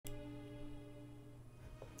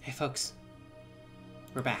Hey folks,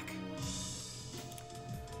 we're back.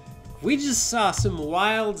 We just saw some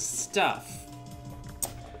wild stuff.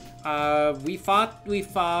 We fought. We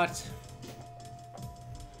fought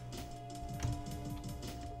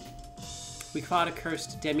a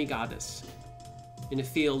cursed demigoddess in a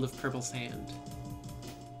field of purple sand.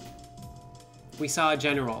 We saw a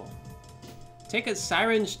general take a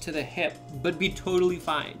syringe to the hip, but be totally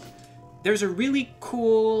fine. There's a really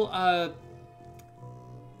cool,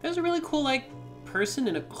 like, person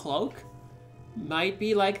in a cloak. Might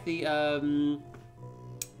be like the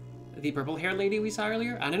purple-haired lady we saw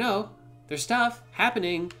earlier. I don't know. There's stuff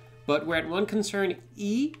happening, but we're at one concern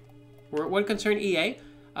E. We're at one concern EA.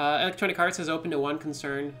 Electronic Arts has opened a one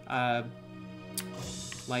concern,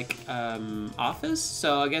 office.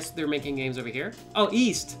 So I guess they're making games over here. Oh,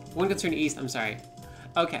 East. One concern East. I'm sorry.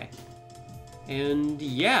 Okay. And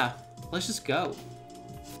yeah, let's just go.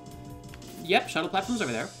 Yep, shuttle platform's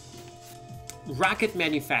over there. Rocket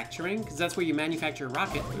manufacturing, because that's where you manufacture a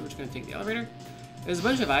rocket. We're just gonna take the elevator. There's a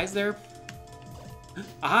bunch of eyes there.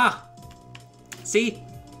 Aha! See?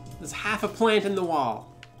 There's half a plant in the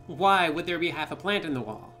wall. Why would there be half a plant in the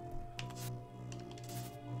wall?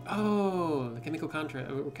 Oh, the chemical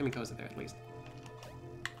chemicals are there at least.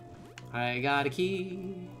 I got a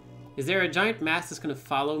key. Is there a giant mass that's gonna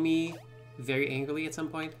follow me very angrily at some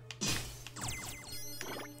point?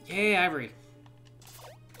 Yay, ivory.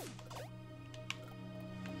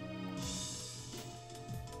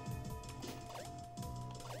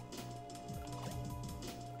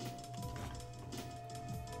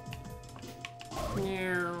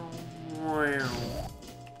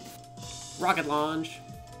 Rocket launch.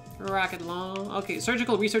 Rocket launch. Okay,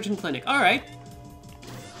 surgical research and clinic. All right.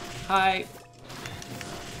 Hi.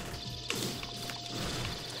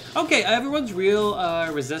 Okay, everyone's real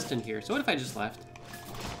resistant here. So what if I just left?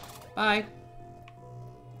 Bye.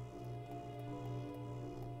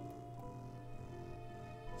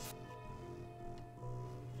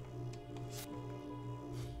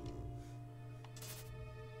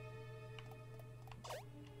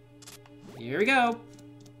 Here we go.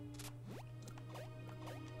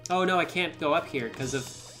 Oh no, I can't go up here because of...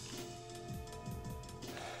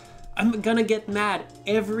 I'm gonna get mad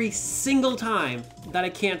every single time that I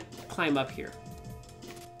can't climb up here.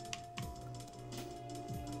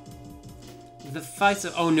 The fights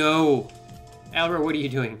of... Oh no! Elra, what are you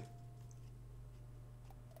doing?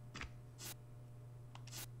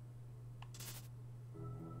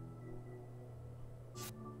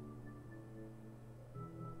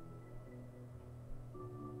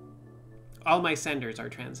 All my senders are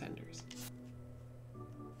transcenders.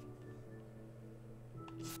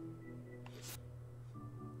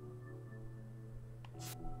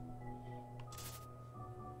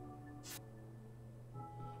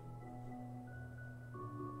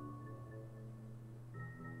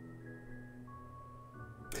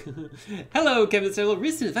 Hello, Kevin. So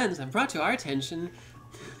recent events have brought to our attention.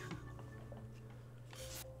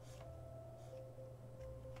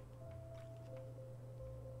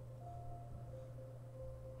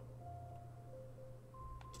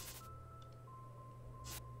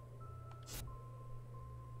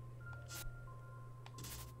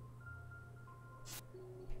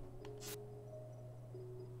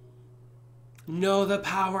 Know the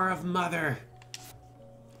power of Mother.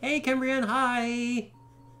 Hey, Cambrian, hi.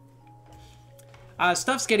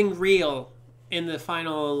 Stuff's getting real in the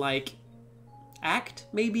final, like, act,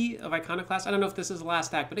 maybe, of Iconoclasts. I don't know if this is the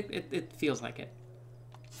last act, but it feels like it.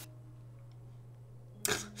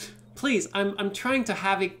 Please, I'm trying to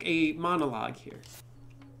have a monologue here.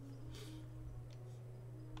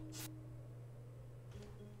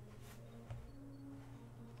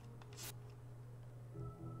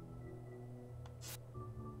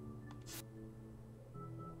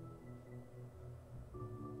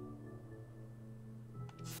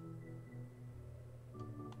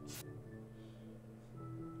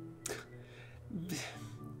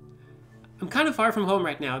 I'm kind of far from home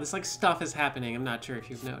right now. This, like, stuff is happening. I'm not sure if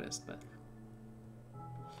you've noticed, but...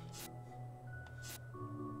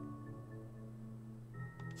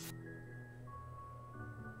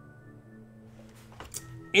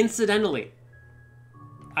 Incidentally,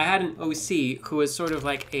 I had an OC who was sort of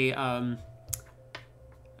like a,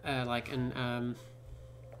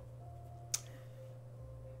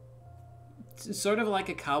 sort of like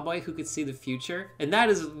a cowboy who could see the future. And that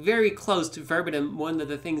is very close to verbatim one of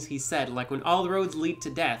the things he said. Like, when all roads lead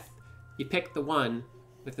to death, you pick the one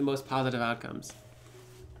with the most positive outcomes.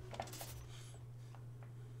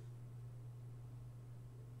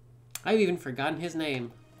 I've even forgotten his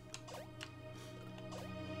name.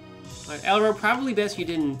 Alright, Elro, probably best you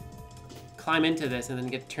didn't climb into this and then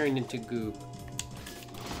get turned into goo.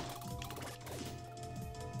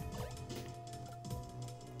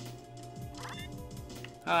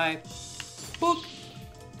 Hi. Boop.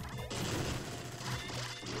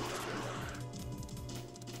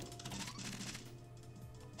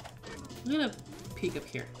 I'm gonna peek up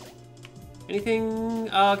here. Anything?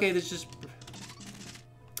 Oh, okay, this just...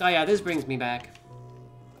 Oh yeah, this brings me back.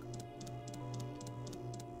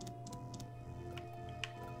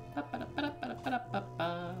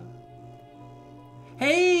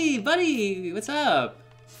 Hey, buddy! What's up?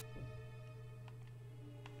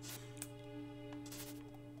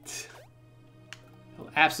 I'll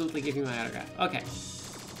absolutely give you my autograph. Okay.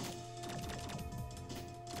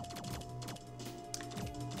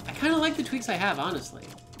 I kind of like the tweaks I have, honestly.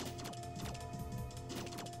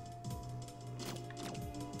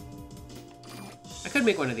 I could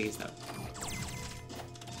make one of these, though.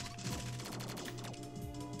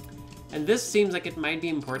 And this seems like it might be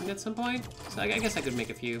important at some point, so I guess I could make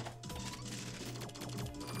a few.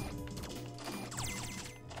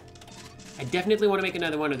 I definitely want to make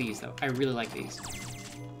another one of these, though. I really like these.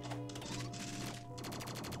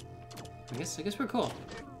 I guess we're cool.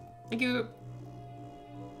 Thank you.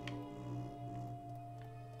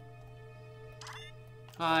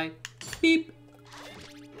 Hi. Beep.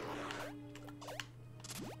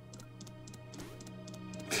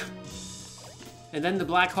 And then the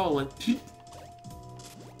black hole went.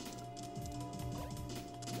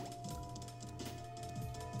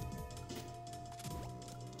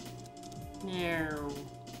 Meow.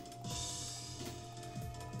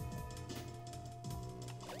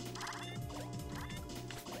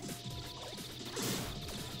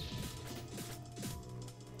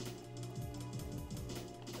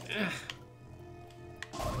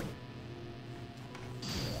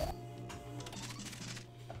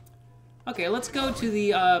 Okay, let's go to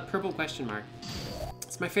the purple question mark.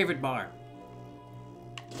 It's my favorite bar.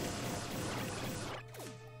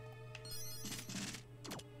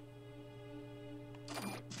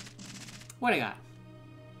 What I got?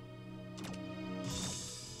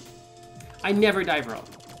 I never dive roll.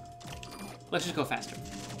 Let's just go faster.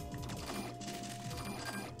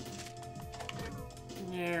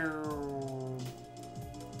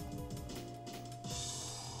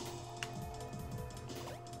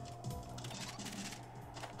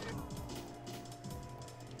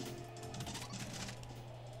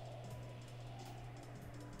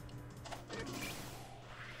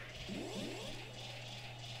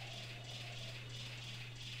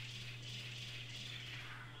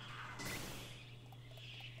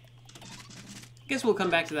 Guess we'll come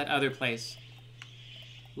back to that other place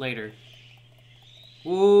later.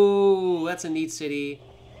 Ooh, that's a neat city.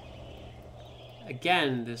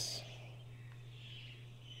 Again, this...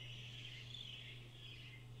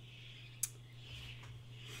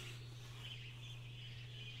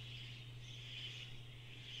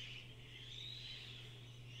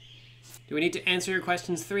 Do we need to answer your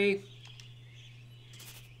questions 3?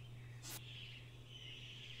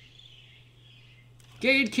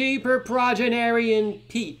 Gatekeeper Progenarian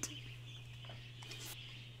Pete.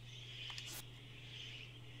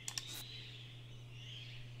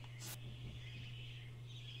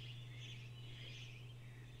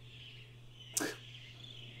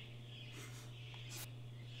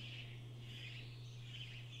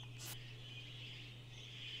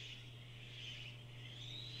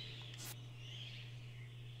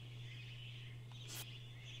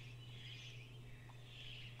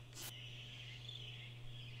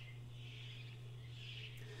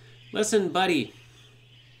 Listen, buddy.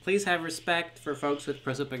 Please have respect for folks with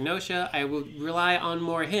prosopagnosia. I will rely on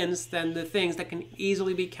more hints than the things that can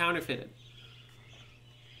easily be counterfeited.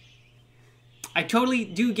 I totally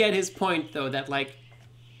do get his point, though, that, like,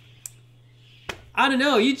 I don't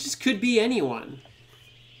know, you just could be anyone.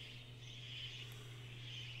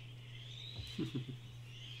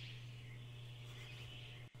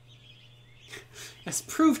 Yes,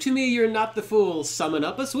 prove to me you're not the fool. Summon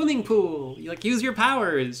up a swimming pool. Like, use your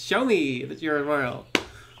powers. Show me that you're a royal.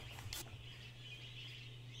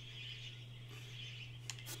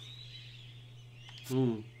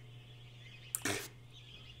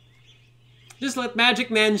 Just let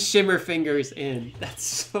Magic Man's shimmer fingers in. That's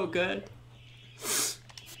so good.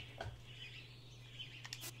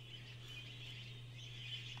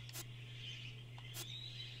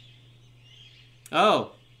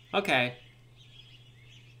 Oh, okay.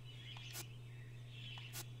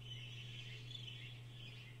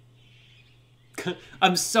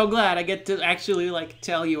 I'm so glad I get to actually, like,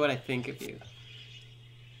 tell you what I think of you.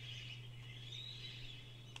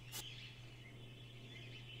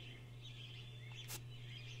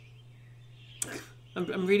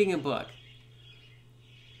 I'm reading a book.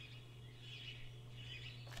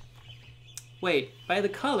 Wait, by the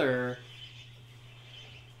color...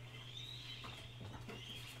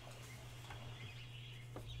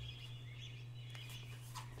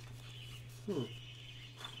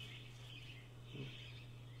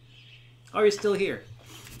 Oh, you're still here.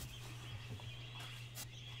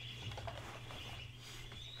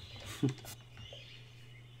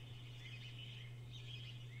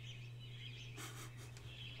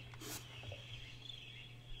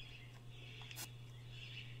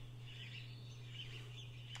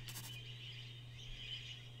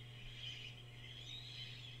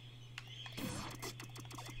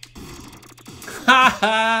 Ha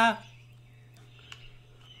ha!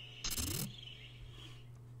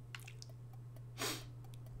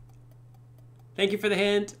 Thank you for the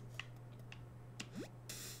hint.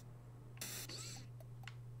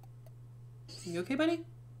 You okay, buddy?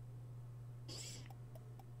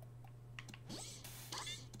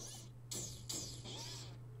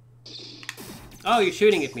 Oh, you're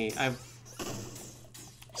shooting at me.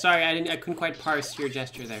 Sorry, I couldn't quite parse your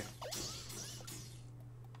gesture there.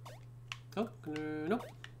 Oh, nope.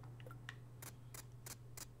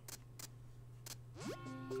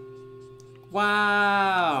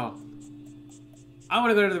 Wow. I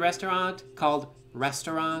want to go to the restaurant called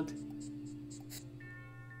Restaurant.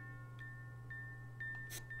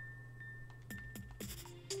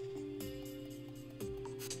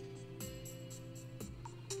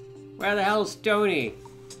 Where the hell's Stoney?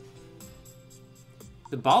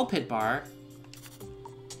 The ball pit bar?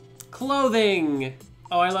 Clothing!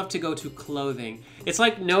 Oh, I love to go to clothing. It's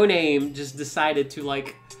like No Name just decided to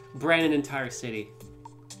like brand an entire city.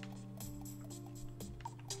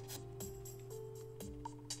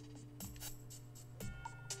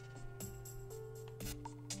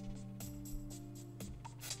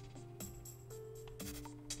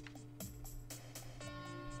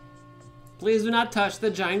 Please do not touch the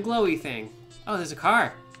giant glowy thing. Oh, there's a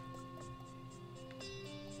car.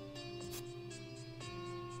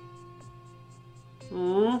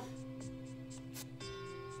 Hmm.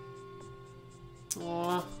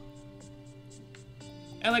 Aw.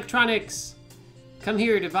 Electronics. Come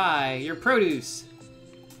here to buy your produce.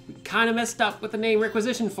 We kind of messed up with the name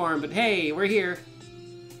requisition form, but hey, we're here.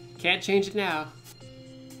 Can't change it now.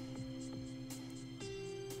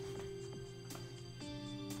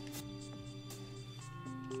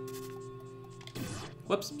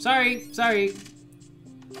 Whoops, sorry, sorry.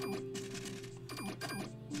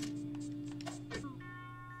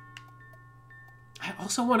 I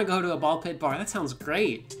also want to go to a ball pit bar. That sounds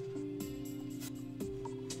great.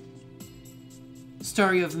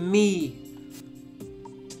 Story of me.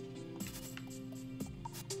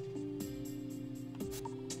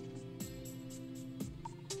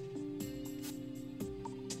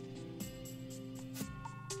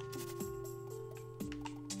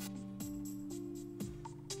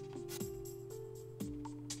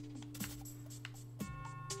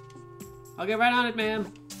 I'll get right on it,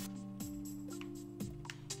 ma'am.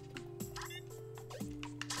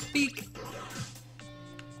 Beak.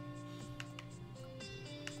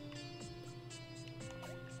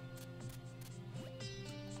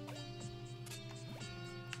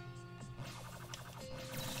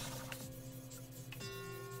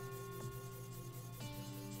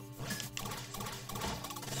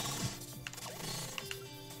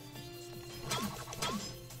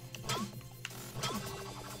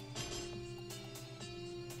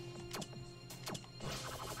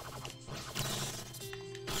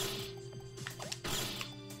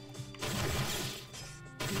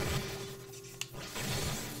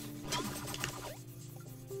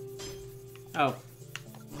 Oh.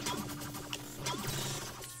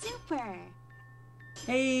 Super.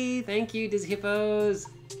 Hey, thank you, Dizzy Hippos.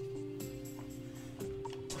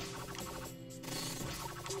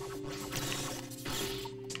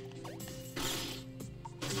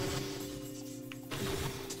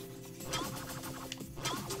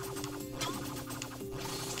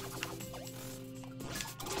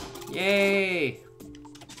 Yay! Is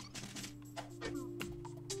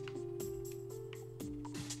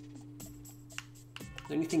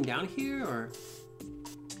there anything down here, or?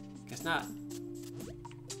 Guess not.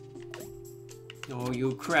 Oh,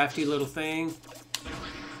 you crafty little thing.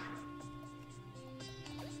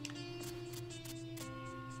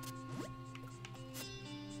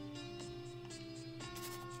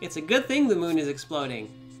 It's a good thing the moon is exploding.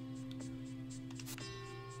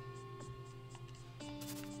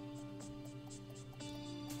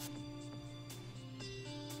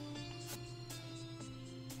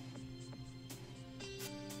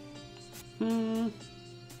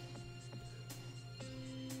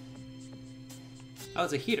 Oh,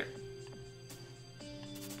 it's a heater.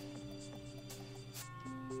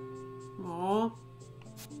 Aww.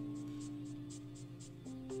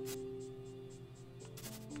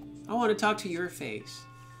 I want to talk to your face.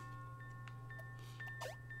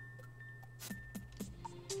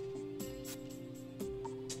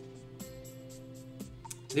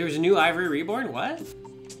 There's a new Ivory Reborn? What?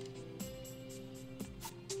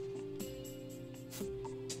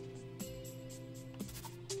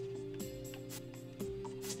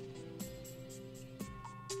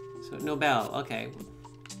 So, no bell. Okay.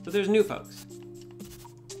 But there's new folks.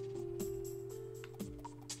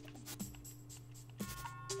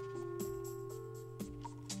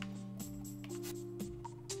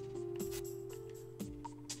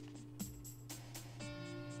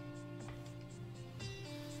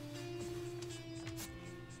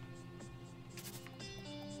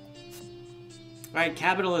 Right,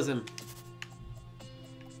 capitalism.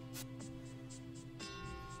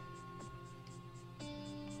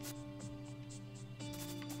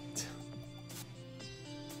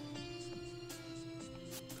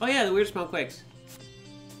 Oh yeah, the weird small quakes.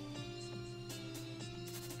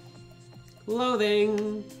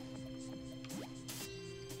 Clothing.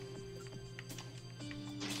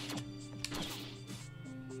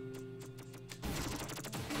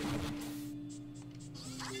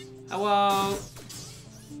 Hello.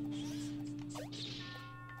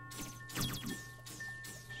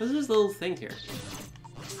 What's this little thing here?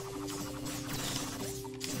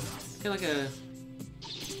 Got like a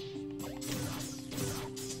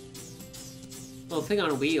little thing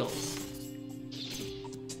on wheels.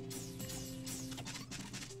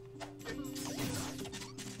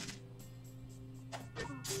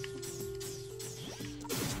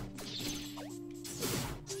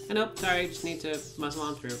 Oh, nope, sorry, just need to muscle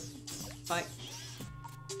on through. Bye.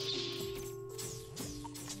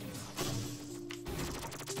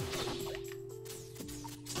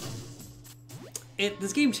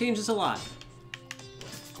 This game changes a lot.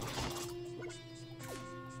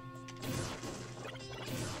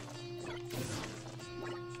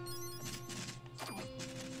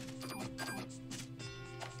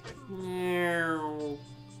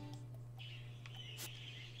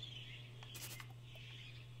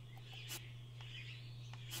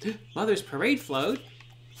 Mother's parade float?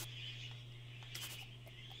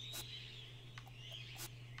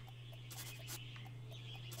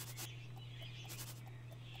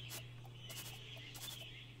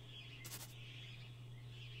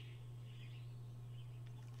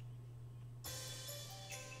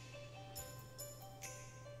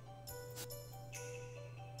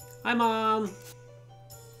 Hi, Mom.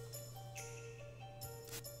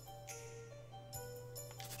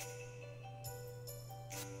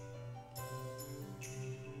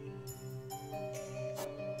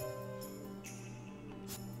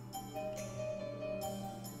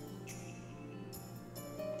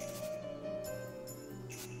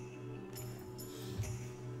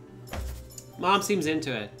 Mom seems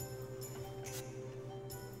into it.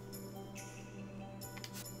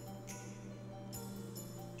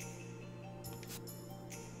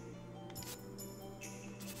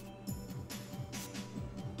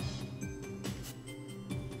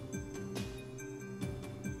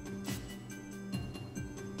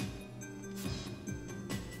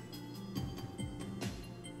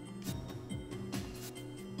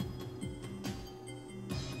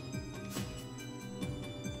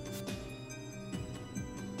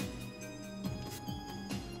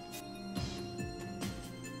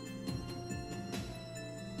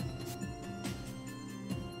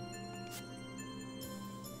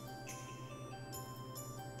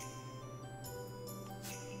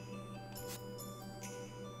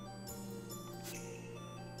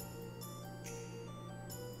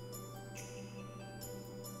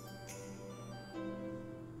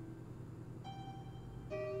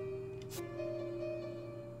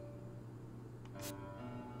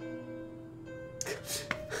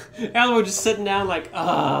 Alamo just sitting down like,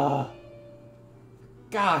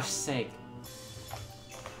 gosh sake.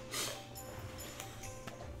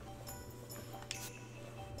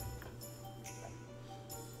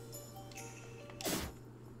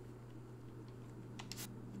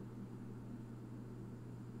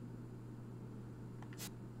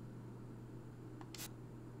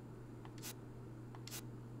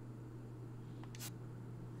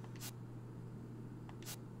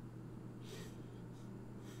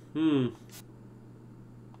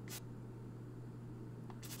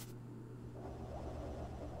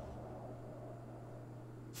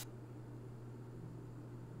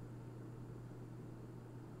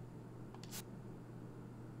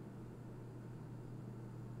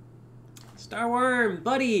 Star worm,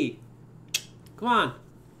 buddy! Come on.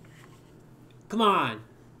 Come on.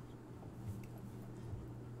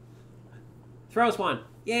 Throw us one.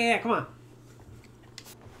 Yeah, come on.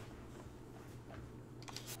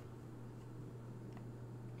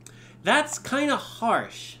 That's kind of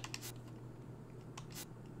harsh.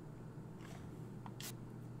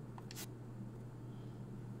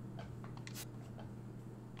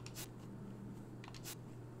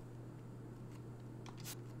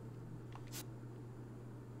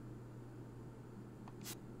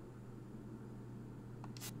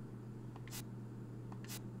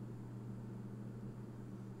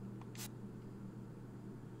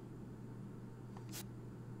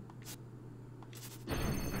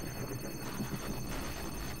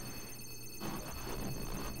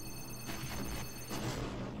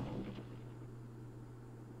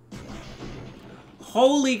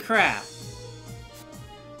 Holy crap.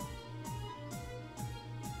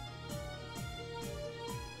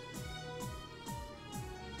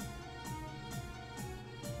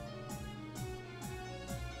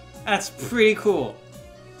 That's pretty cool.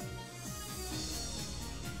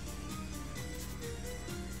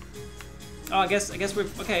 Oh, I guess we're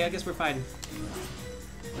okay. I guess we're fighting.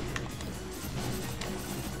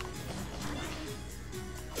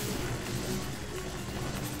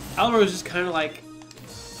 Alvaro's just kind of like,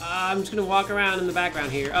 I'm just gonna walk around in the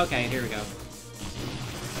background here. Okay, here we go.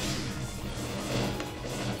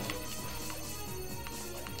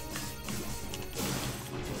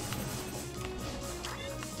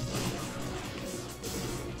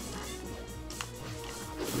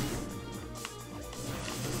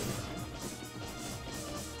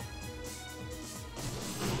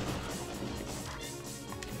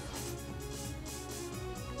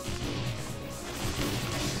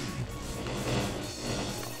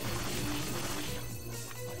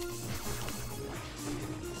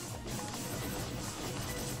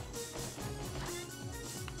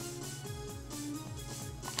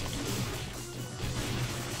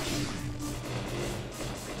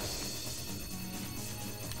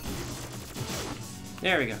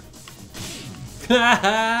 There we go.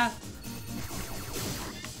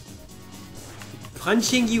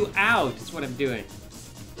 Punching you out is what I'm doing.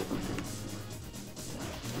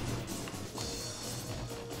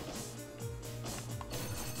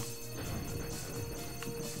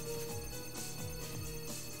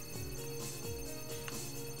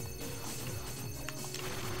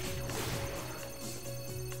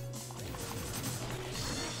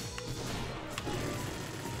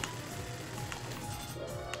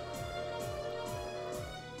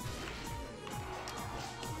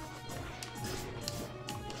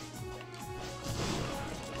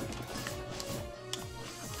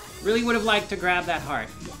 Really would have liked to grab that heart.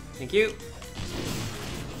 Thank you.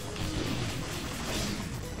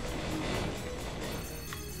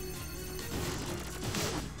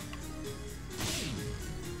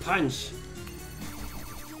 Punch.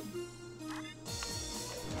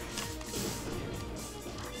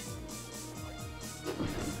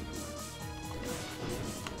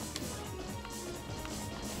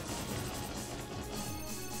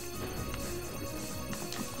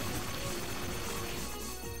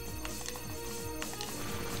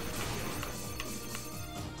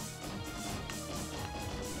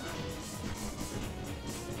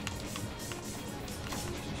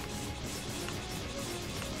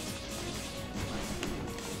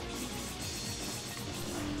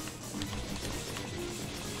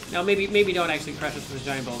 No, maybe don't actually crush us with a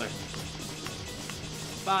giant boulder.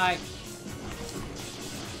 Bye.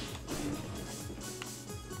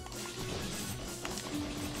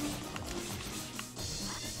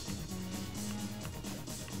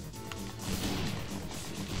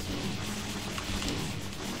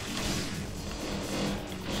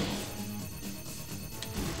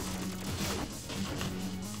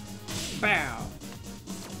 Bow.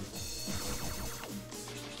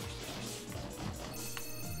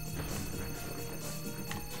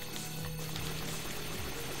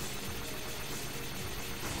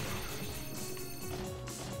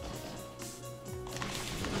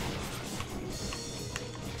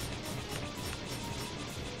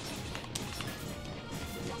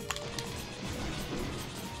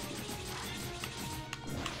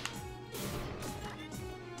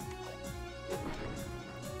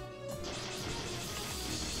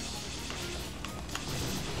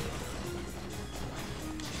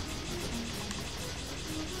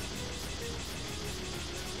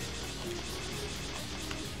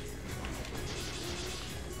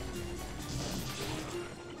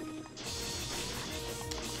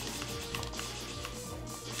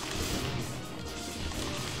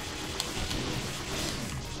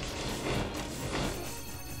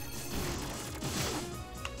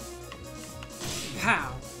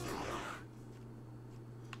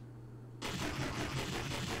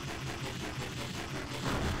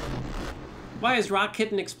 Why is Rock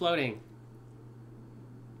Kitten exploding?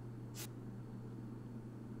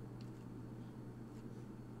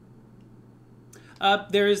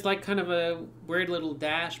 There is like kind of a weird little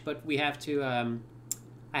dash, but we have to,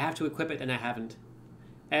 I have to equip it and I haven't.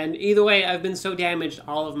 And either way, I've been so damaged,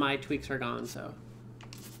 all of my tweaks are gone, so.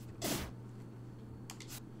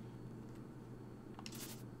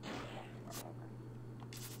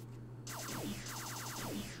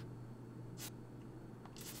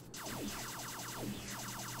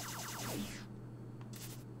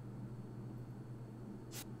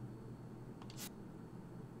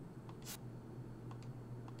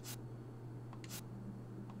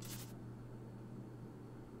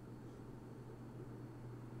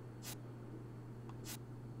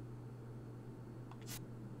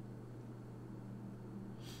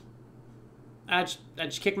 I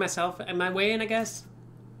just kick myself in my way in, I guess.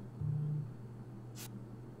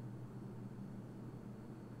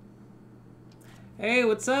 Hey,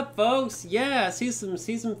 what's up, folks? Yeah, see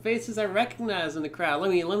some faces I recognize in the crowd. Let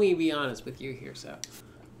me be honest with you here, so.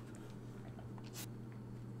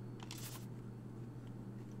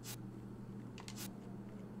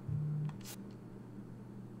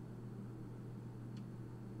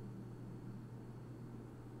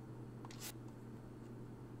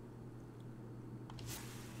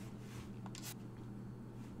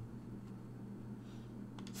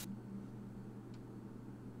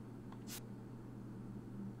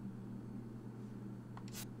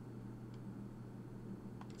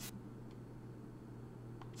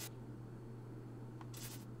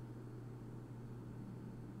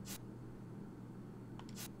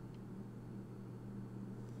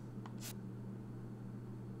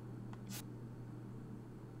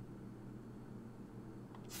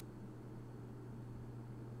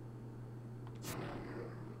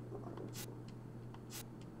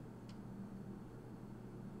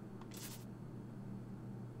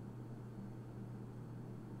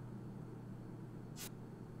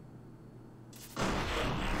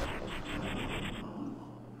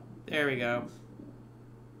 There we go.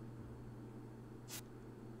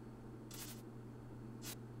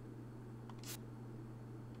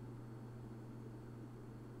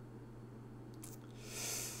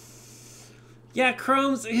 Yeah,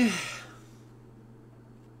 Chrome's...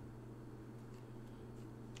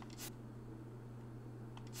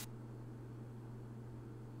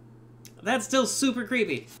 That's still super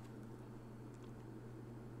creepy.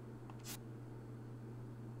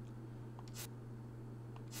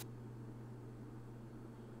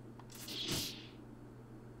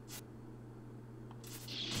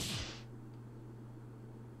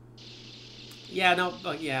 Yeah, no,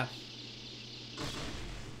 but yeah.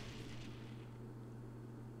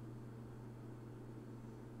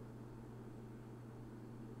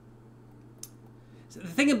 So the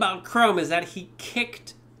thing about Chrome is that he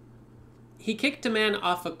kicked a man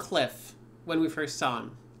off a cliff when we first saw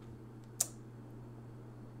him.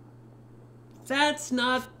 That's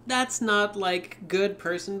not like good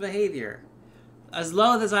person behavior. As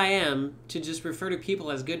loath as I am to just refer to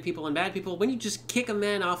people as good people and bad people, when you just kick a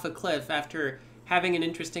man off a cliff after having an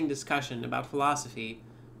interesting discussion about philosophy,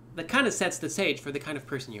 that kind of sets the stage for the kind of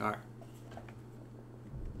person you are.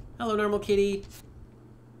 Hello, normal kitty.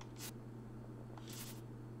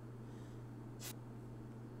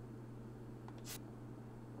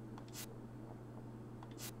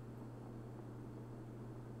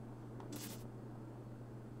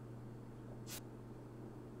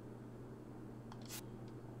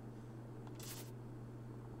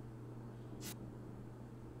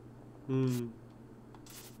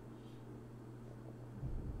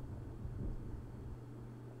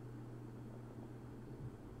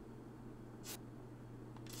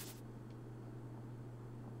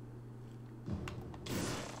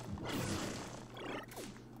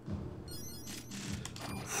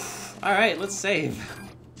 All right, let's save.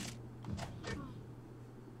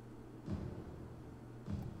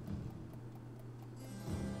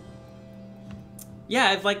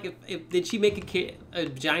 Yeah, if did she make a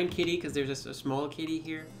giant kitty because there's just a small kitty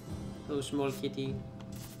here, little small kitty.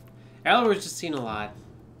 Elroy's just seen a lot.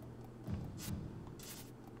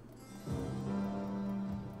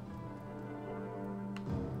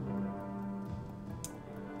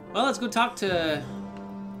 Well, let's go talk to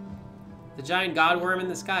the giant godworm in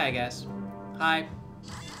the sky, I guess. Hi.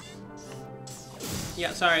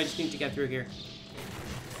 Yeah, sorry, I just need to get through here.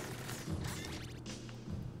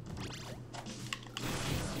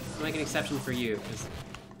 I'll make an exception for you, because...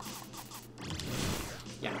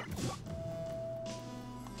 Yeah.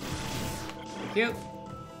 Thank you.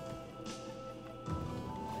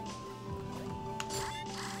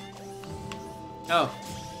 Oh.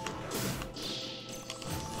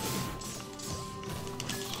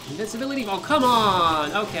 Invincibility. Oh, come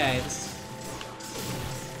on. Okay. This is...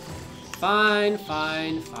 Fine,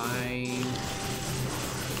 fine, fine.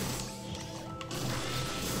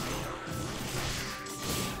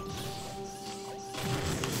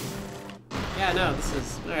 Yeah, no, this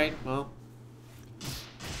is... Alright, well...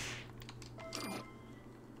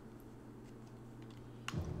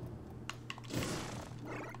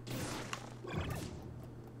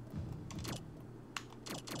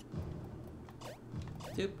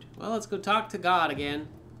 Duped. Well, let's go talk to God again.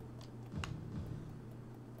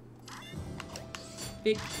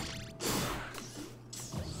 Beep.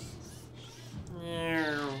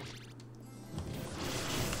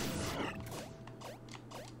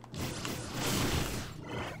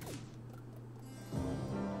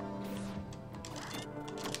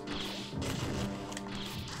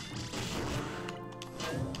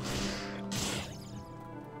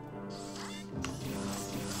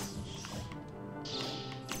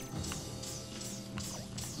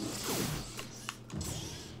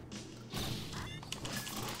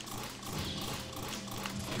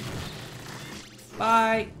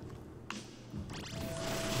 Bye.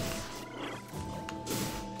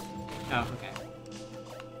 Oh, okay.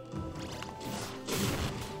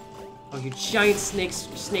 Oh, you giant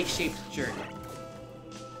snake-shaped jerk.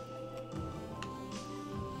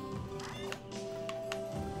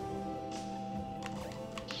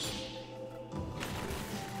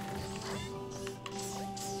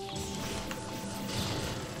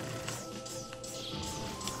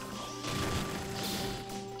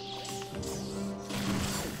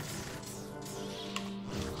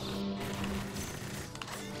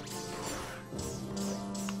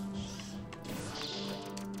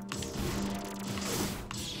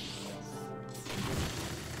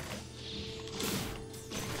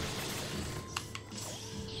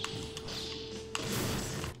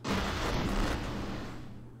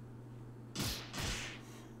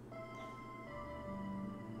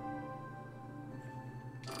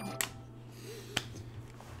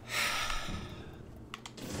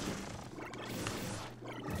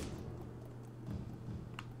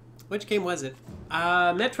 Which game was it?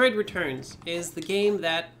 Metroid Returns is the game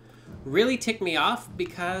that really ticked me off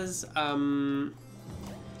because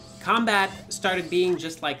combat started being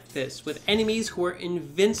just like this, with enemies who were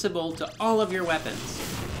invincible to all of your weapons,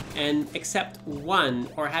 and except one,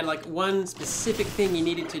 or had like one specific thing you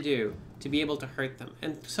needed to do to be able to hurt them.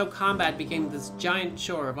 And so combat became this giant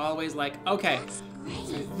chore of always like, okay,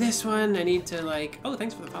 for this one I need to like, oh,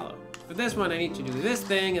 thanks for the follow. For this one I need to do this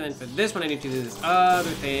thing, and then for this one I need to do this other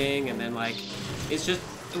thing, and then like, it's just,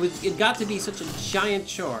 it got to be such a giant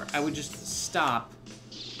chore. I would just stop,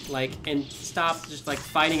 like, and stop just like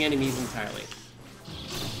fighting enemies entirely.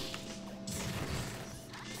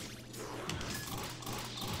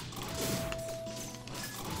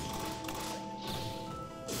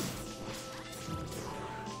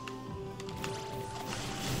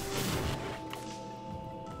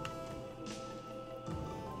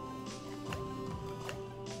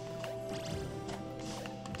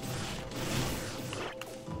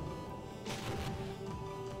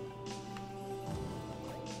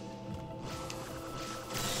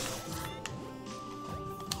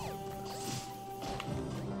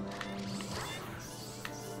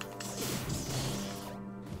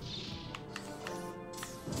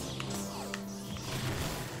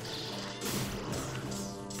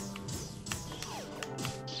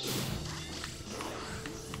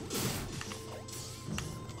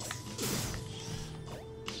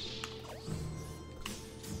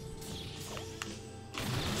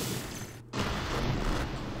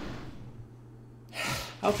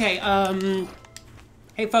 Okay,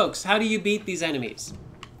 hey folks, how do you beat these enemies?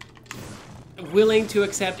 Willing to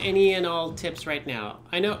accept any and all tips right now.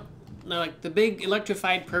 I know, like, the big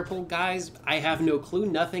electrified purple guys, I have no clue.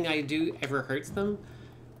 Nothing I do ever hurts them.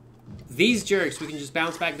 These jerks, we can just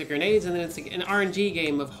bounce back the grenades, and then it's an RNG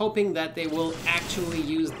game of hoping that they will actually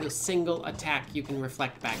use the single attack you can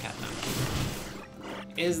reflect back at them.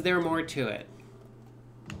 Is there more to it?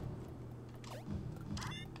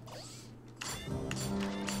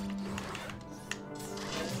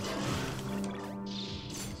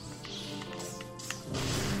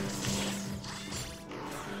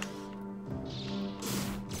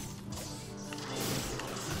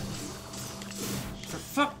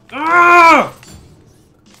 Fuck! Ah!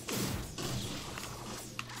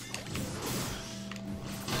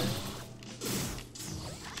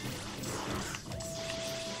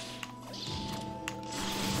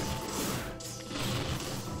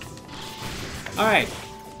 All right.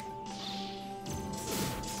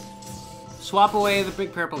 Swap away the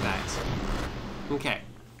big purple guys. Okay.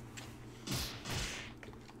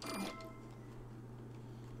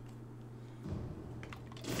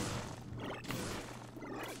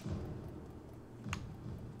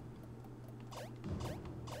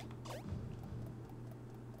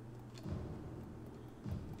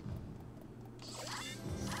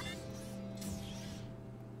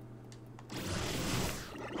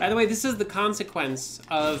 By the way, this is the consequence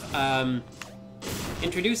of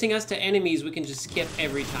introducing us to enemies we can just skip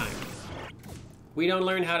every time. We don't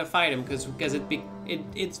learn how to fight them because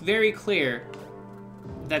it's very clear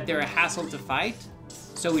that they're a hassle to fight,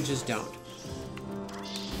 so we just don't.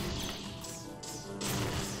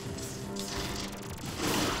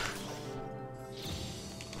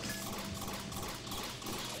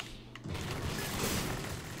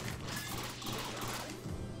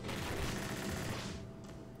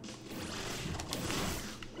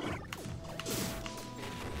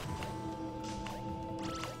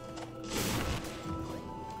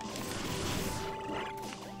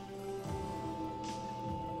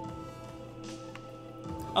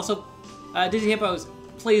 Also, Dizzy Hippos,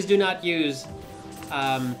 please do not use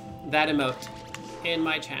that emote in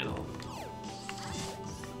my channel.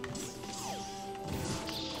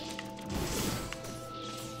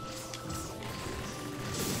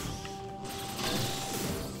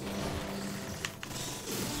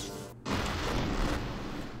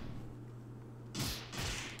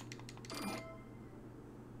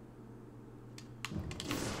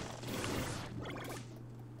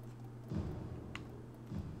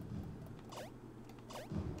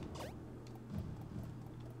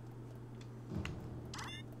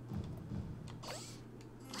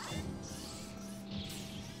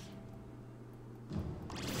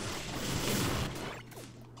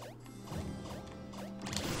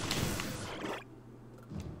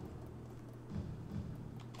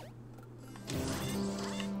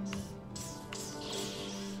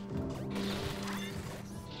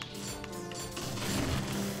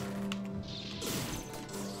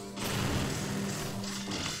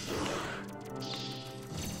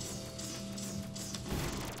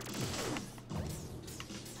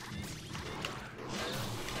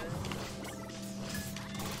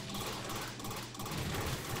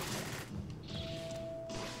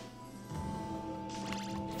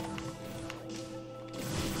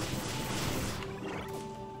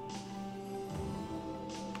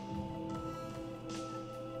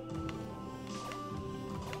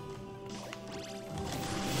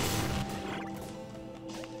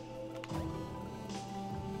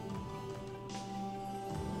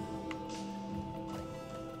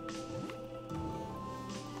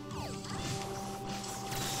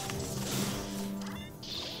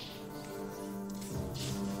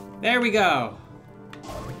 There we go.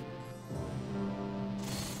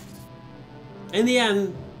 In the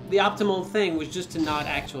end, the optimal thing was just to not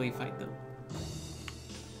actually fight them.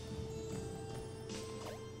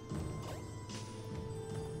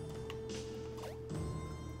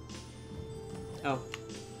 Oh.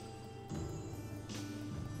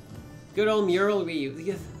 Good old mural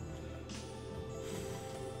reuse.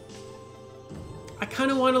 I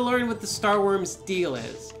kind of want to learn what the Starworm's deal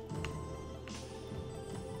is.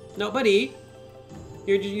 No, buddy.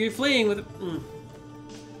 You're fleeing with...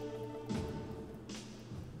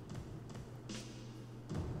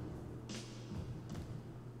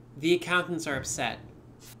 The accountants are upset.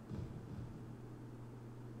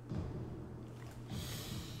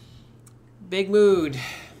 Big mood.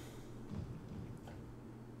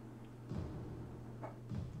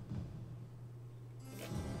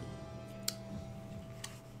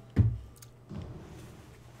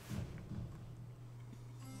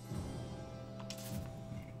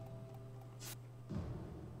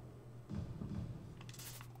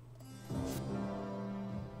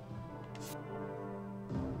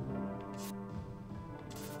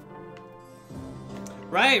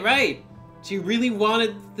 Right, right. She really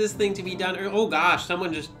wanted this thing to be done. Oh gosh,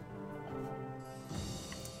 someone just...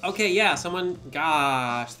 Okay, yeah, someone...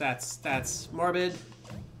 Gosh, that's morbid.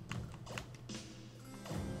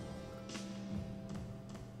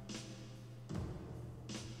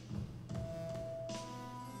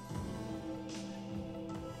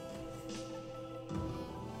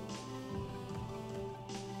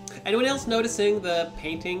 Anyone else noticing the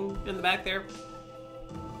painting in the back there?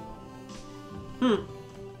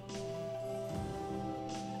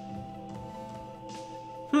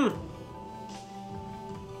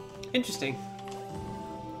 Interesting.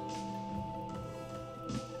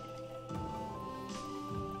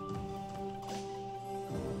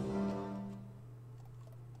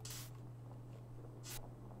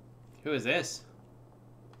 Who is this?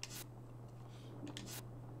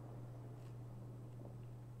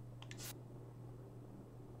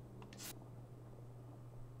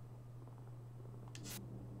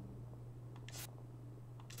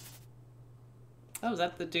 Oh, is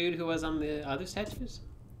that the dude who was on the other statues?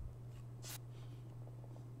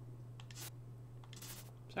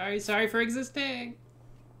 Sorry for existing.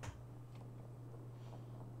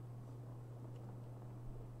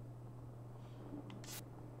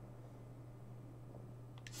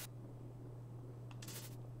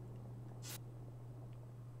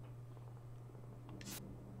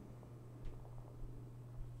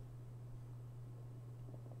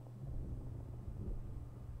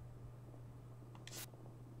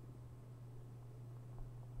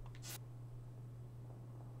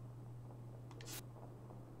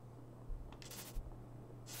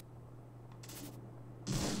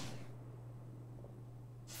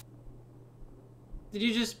 Did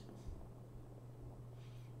you just...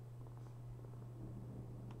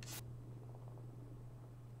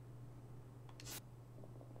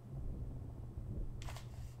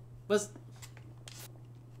 Was...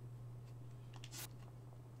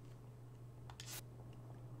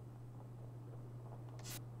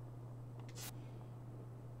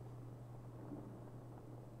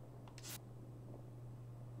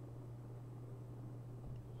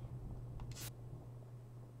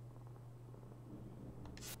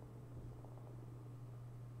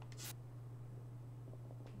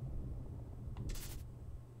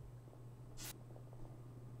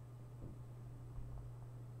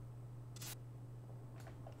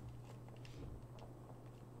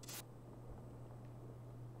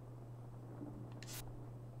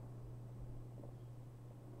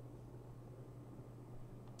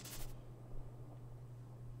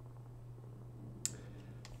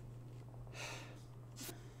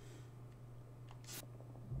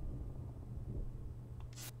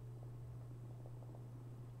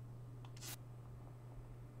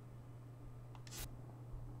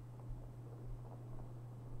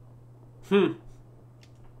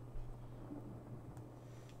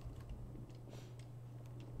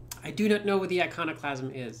 I do not know what the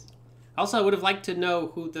iconoclasm is. Also, I would have liked to know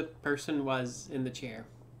who the person was in the chair.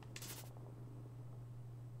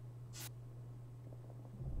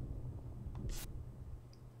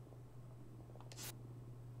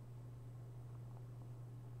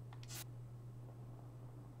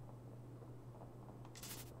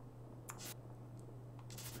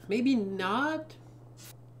 Maybe not?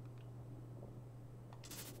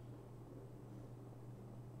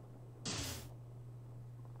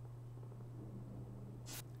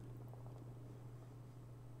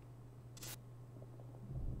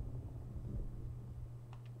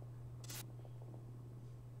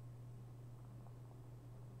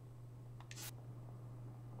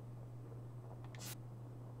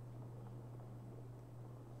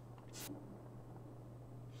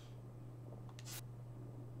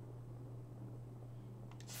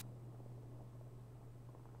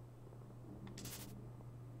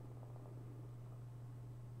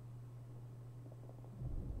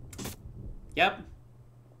 Yep.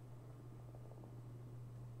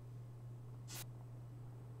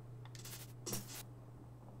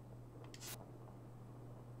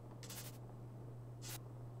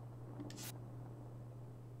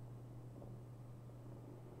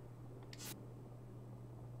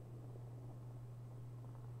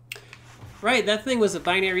 Right, that thing was a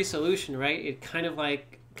binary solution, right? It kind of I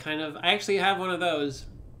actually have one of those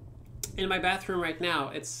in my bathroom right now.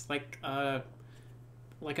 It's like a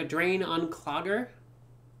drain unclogger.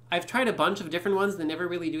 I've tried a bunch of different ones that never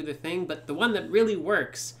really do the thing, but the one that really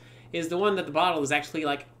works is the one that the bottle is actually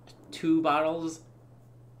like 2 bottles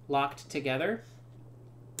locked together.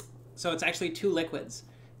 So it's actually 2 liquids.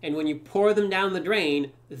 And when you pour them down the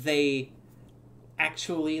drain, they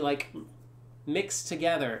actually like mix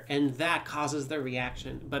together, and that causes the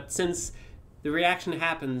reaction. But since the reaction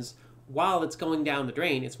happens while it's going down the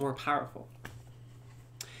drain, it's more powerful.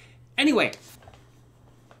 Anyway,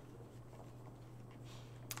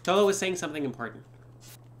 Tolo was saying something important.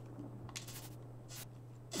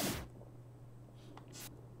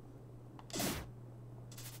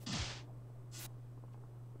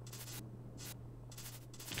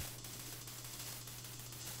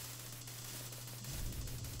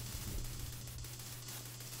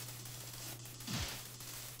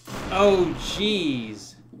 Oh,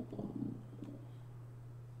 jeez.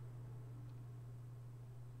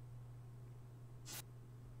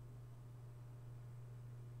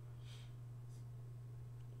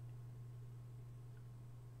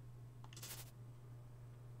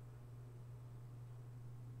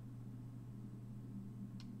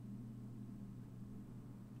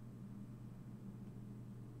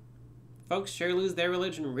 Folks sure lose their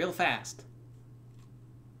religion real fast.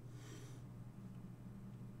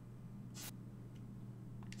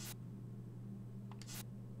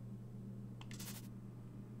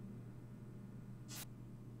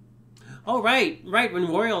 Oh, right. When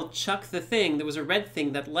Royal chucked the thing, there was a red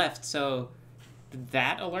thing that left, so did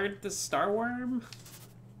that alert the Star Worm?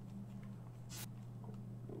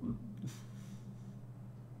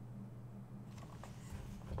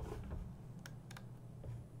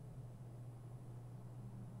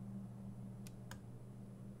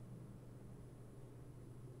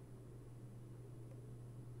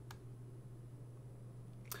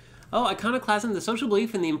 Oh, iconoclasm, the social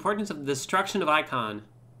belief in the importance of the destruction of icon.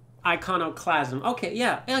 Iconoclasm. Okay,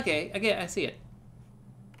 yeah, okay, I see it.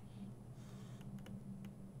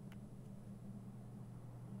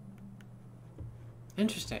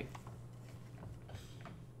 Interesting.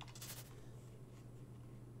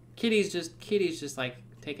 Kitty's just like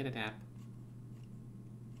taking a nap.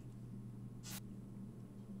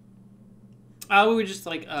 Oh, we were just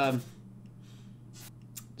like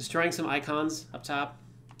destroying some icons up top.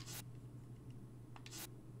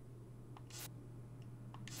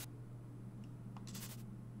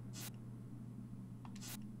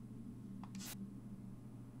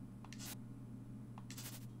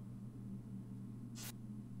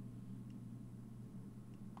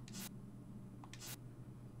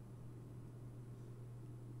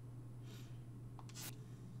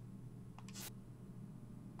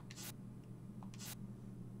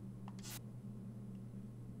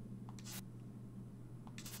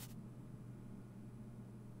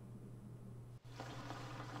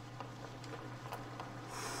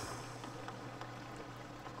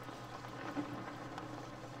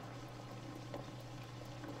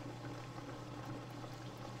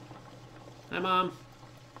 Hi, Mom.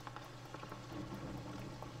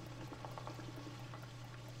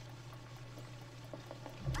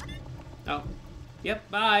 Oh.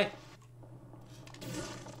 Yep, bye.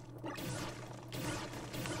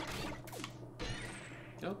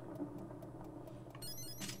 Oh.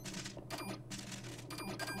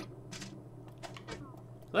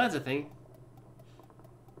 Well, that's a thing.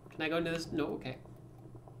 Can I go into this? No, okay.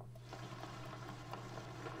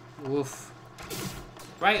 Woof.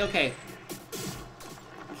 Right, okay.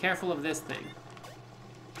 Careful of this thing.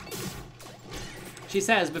 She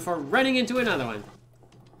says before running into another one.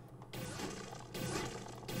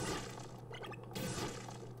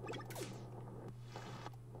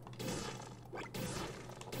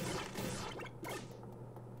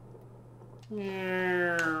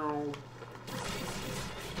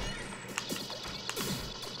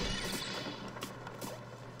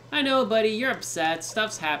 I know, buddy, you're upset.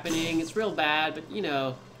 Stuff's happening. It's real bad, but you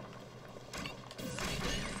know.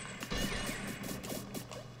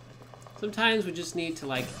 Sometimes we just need to,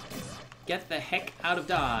 like, get the heck out of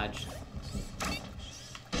Dodge.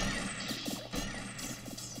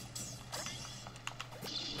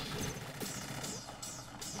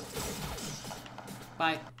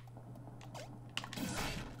 Bye.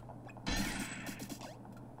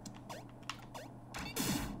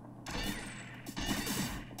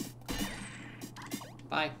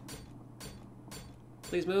 Bye.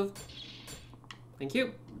 Please move. Thank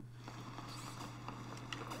you.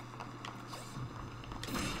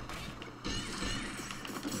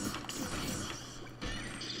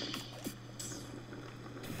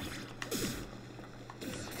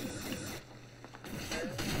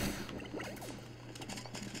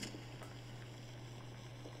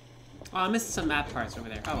 Oh, I missed some map parts over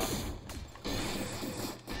there. Oh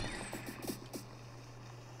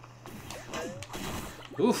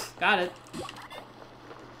well. Oof, got it.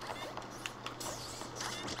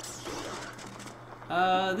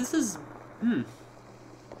 This is...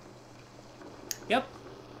 Yep,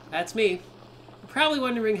 that's me. You're probably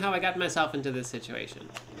wondering how I got myself into this situation.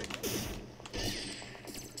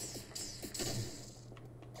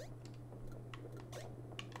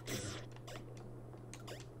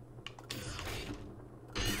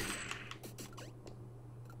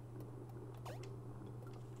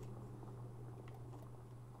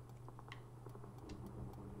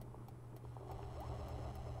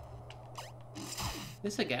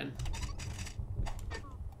 This again.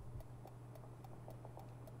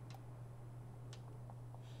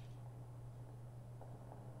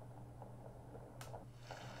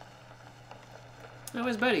 Oh,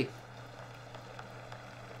 where's Buddy?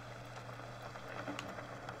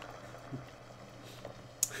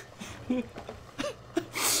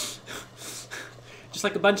 Just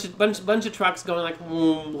like a bunch of trucks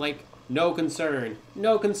going like no concern,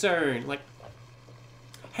 no concern. Like,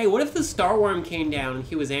 hey, what if the star worm came down and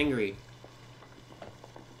he was angry?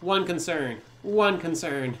 One concern, one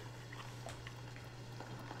concern.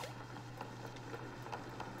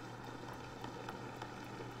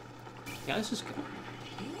 Yeah, let's just go.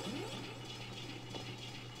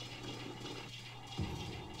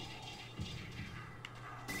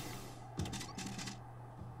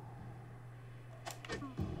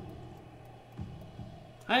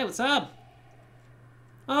 Hi, what's up?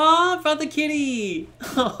 Aw, I found the kitty!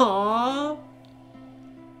 Aww.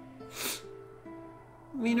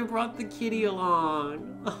 Mina brought the kitty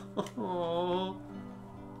along. Aww.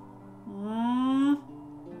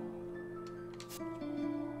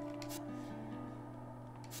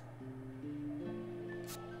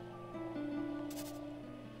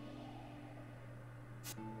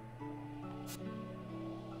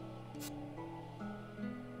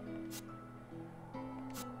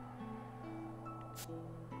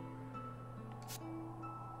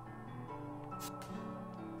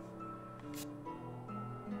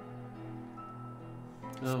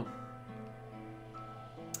 Oh.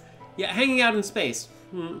 Yeah, hanging out in space.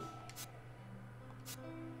 Hmm.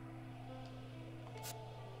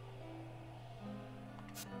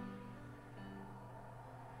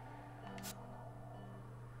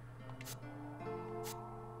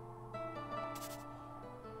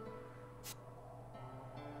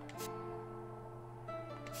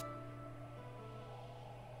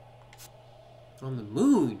 On the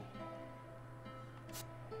moon.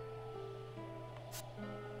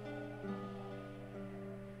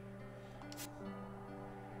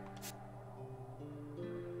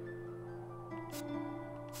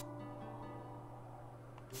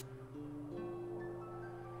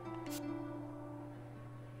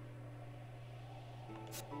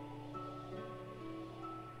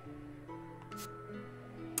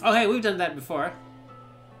 Oh, hey, we've done that before.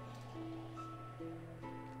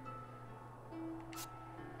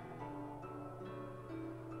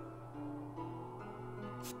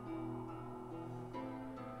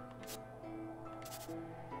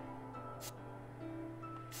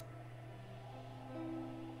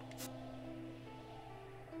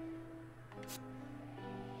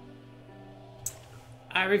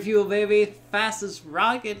 I refuel, baby. Fastest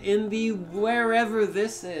rocket in the wherever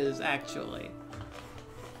this is, actually.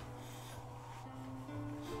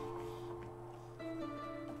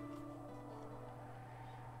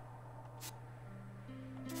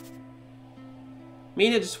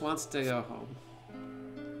 Mina just wants to go home.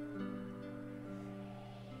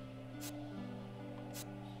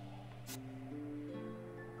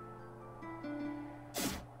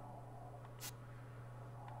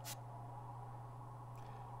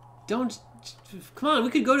 Don't... Come on, we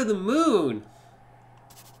could go to the moon.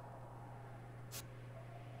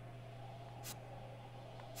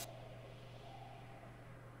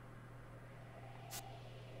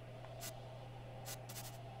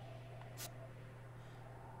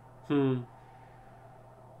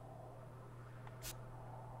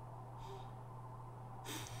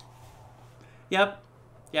 Yep.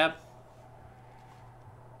 Yep.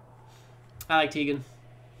 I like Tegan.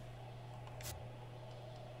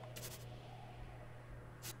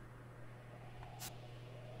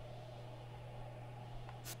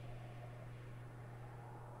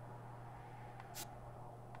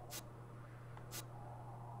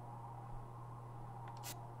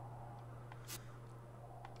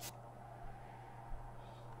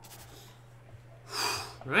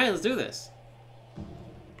 Alright, let's do this.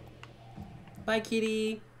 Bye,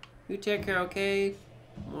 kitty. You take care, okay?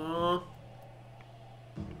 Aww.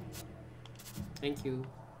 Thank you.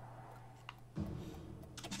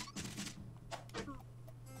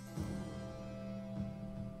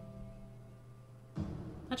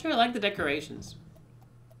 Not sure I like the decorations.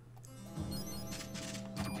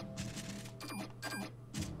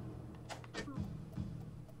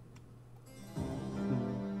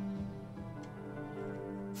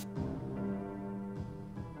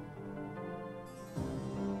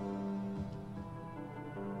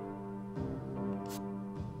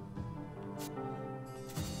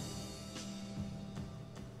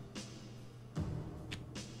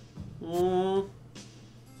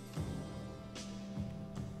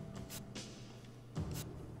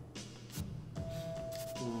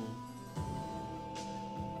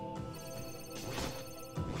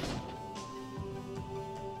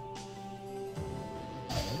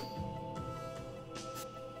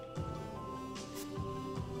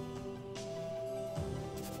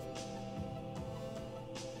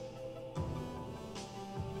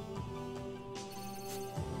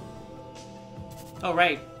 Oh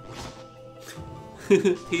right.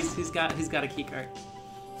 he's got a key card.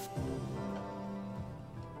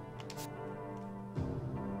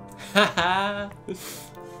 Haha.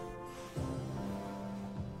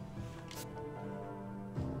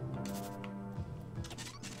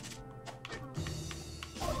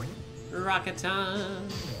 Rocket time.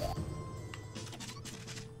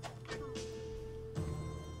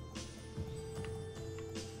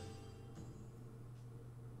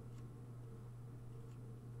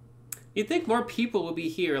 You'd think more people would be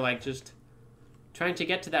here, like, just trying to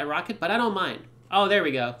get to that rocket, but I don't mind. Oh, there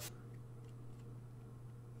we go.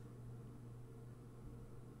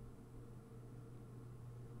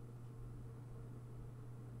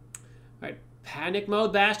 Alright, panic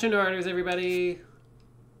mode, Bastion orders, everybody.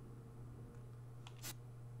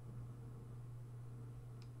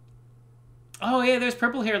 Oh, yeah, there's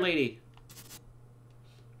purple hair lady.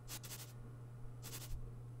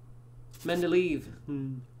 Mendeleev.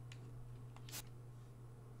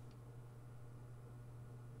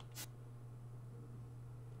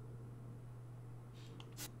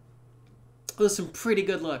 Those are some pretty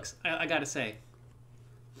good looks, I gotta say.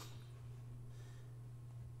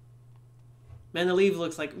 Man, the leaf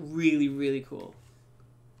looks like really, really cool.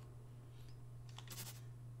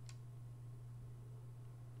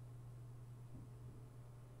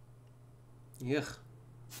 Yuck.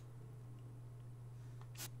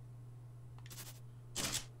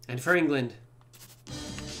 And for England.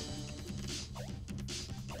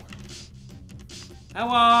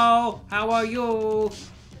 Hello! How are you?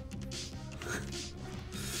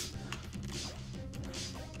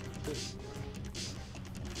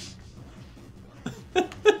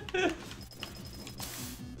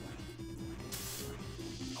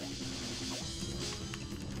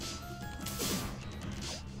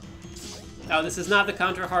 Oh, this is not the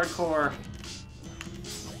Contra Hardcore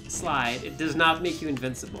slide. It does not make you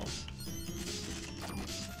invincible.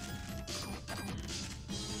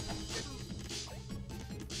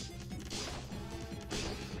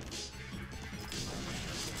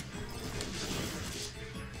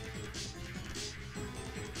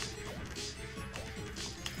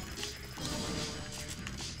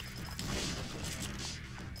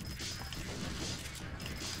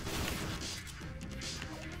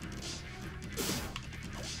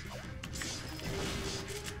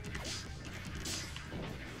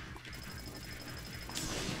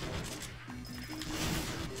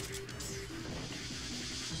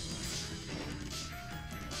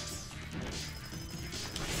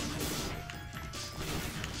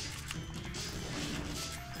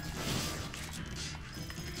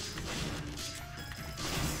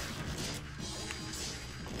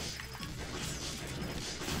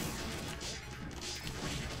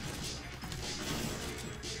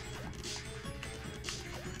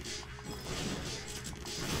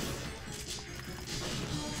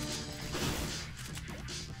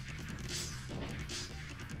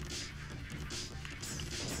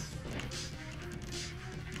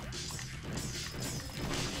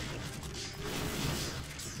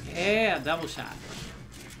 Yeah, double shot.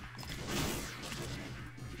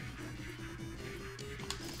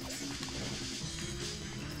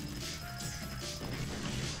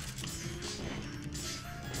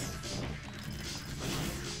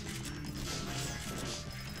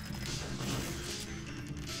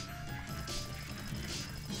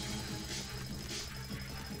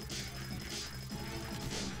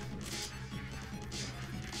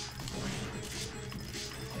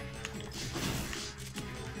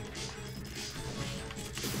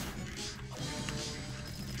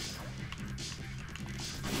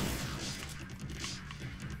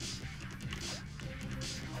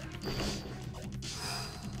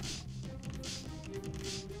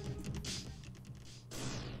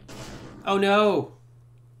 Oh no!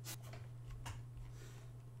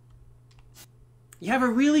 You have a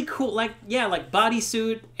really cool, like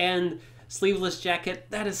bodysuit and sleeveless jacket.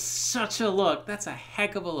 That is such a look. That's a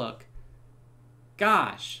heck of a look.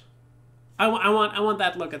 Gosh. I want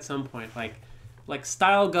that look at some point. Like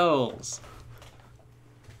style goals.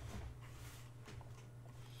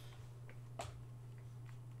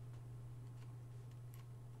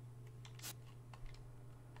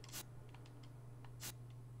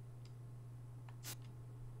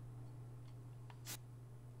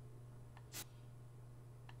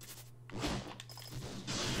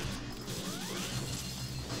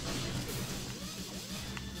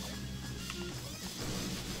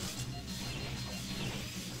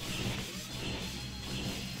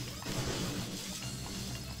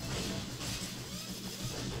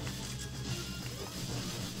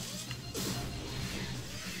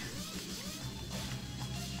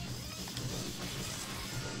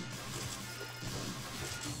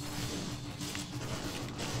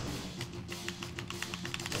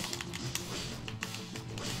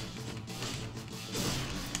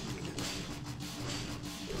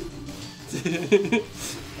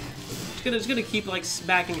 It's gonna keep like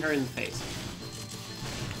smacking her in the face.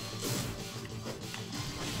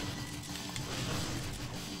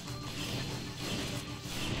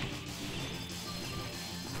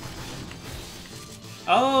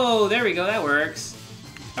 Oh, there we go. That works.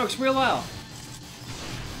 That works real well.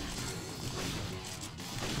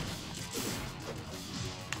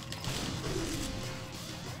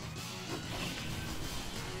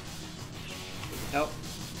 Nope.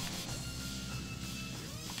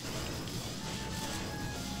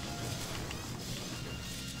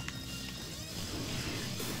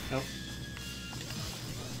 Nope.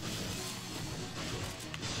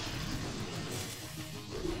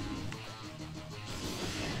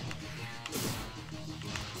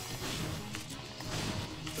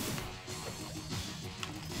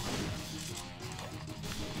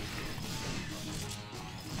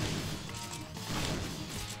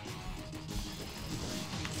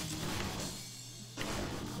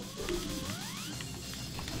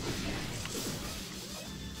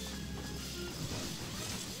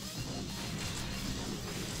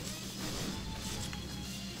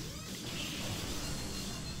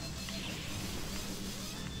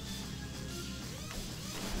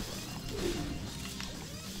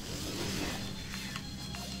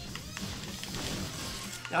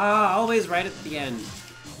 Ah, always right at the end.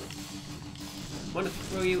 I want to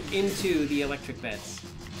throw you into the electric beds.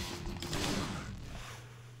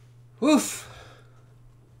 Oof!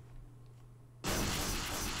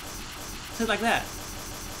 Just like that.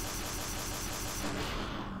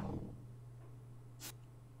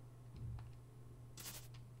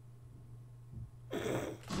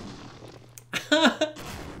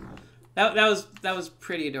 that was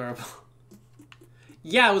pretty adorable.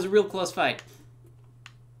 Yeah, it was a real close fight.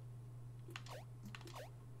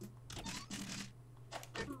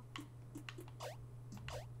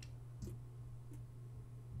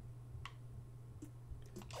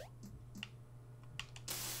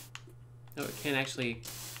 Oh, it can't actually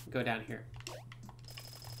go down here.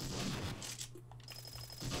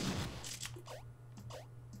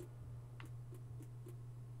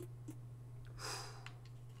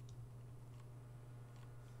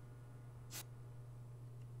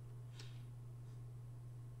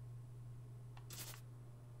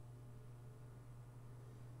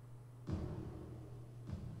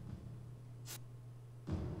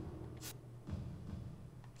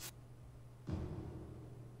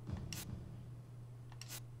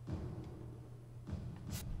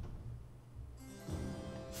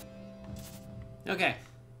 Okay.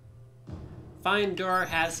 Find door,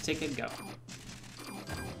 has ticket, go.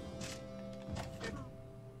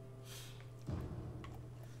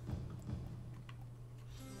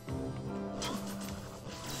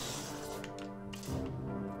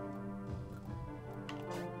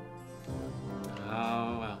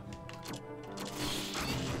 Oh, well.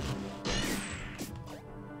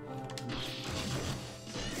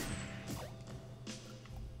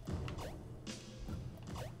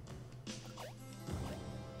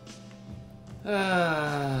 Ah.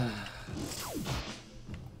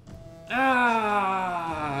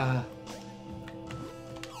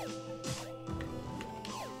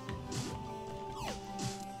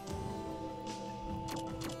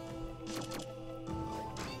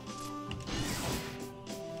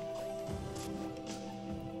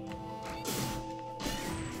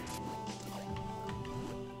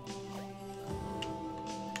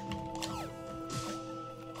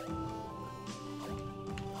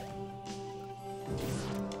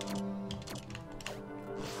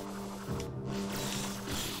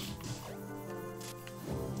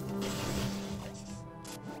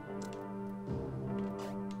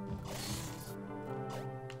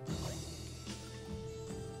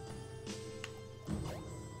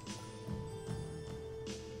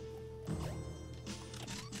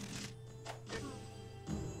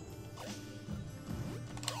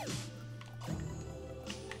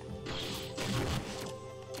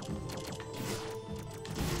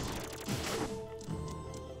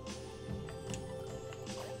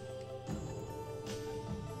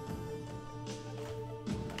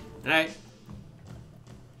 Alright.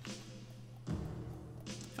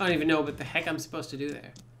 I don't even know what the heck I'm supposed to do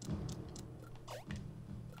there.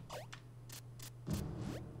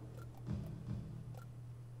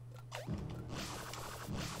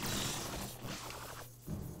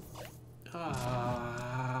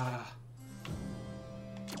 Ah.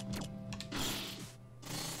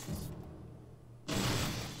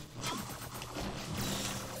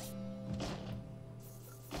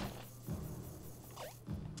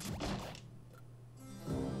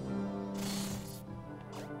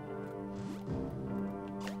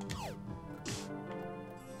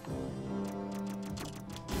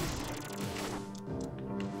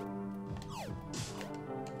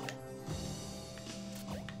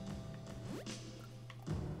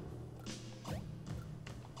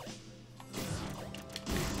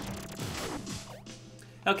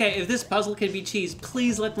 Okay, if this puzzle can be cheesed,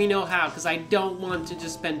 please let me know how, because I don't want to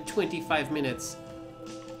just spend 25 minutes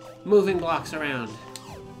moving blocks around.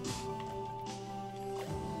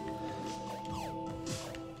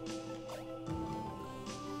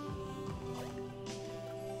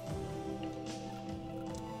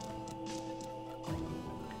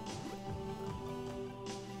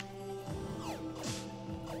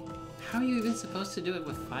 How are you even supposed to do it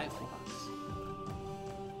with 5 blocks?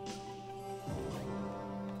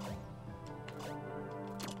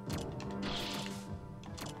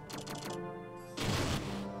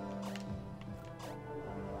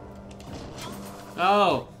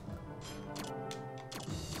 Oh.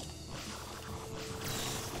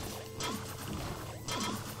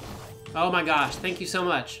 Oh my gosh, thank you so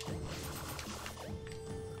much.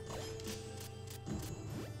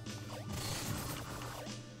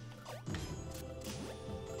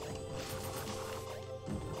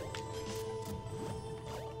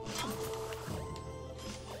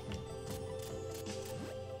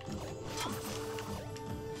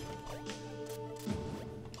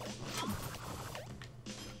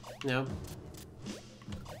 No.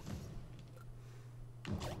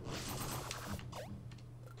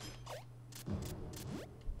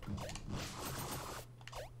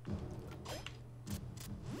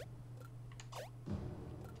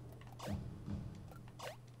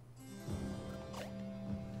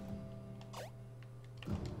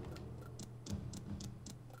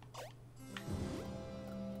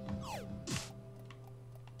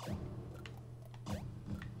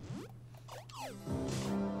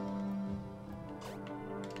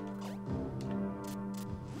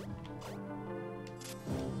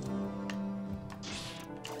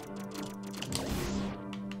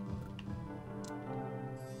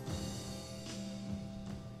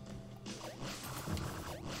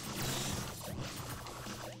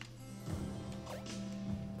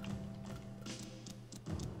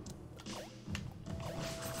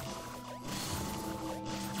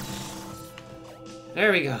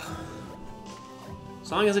 There we go.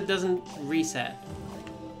 As long as it doesn't reset.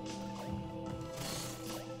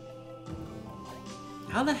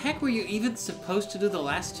 How the heck were you even supposed to do the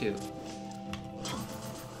last two?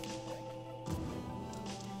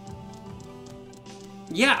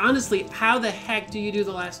 Yeah, honestly, how the heck do you do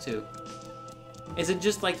the last two? Is it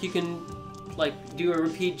just like you can, like, do a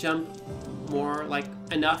repeat jump more, like,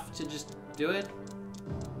 enough to just do it?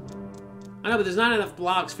 I know, but there's not enough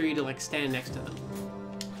blocks for you to, like, stand next to them.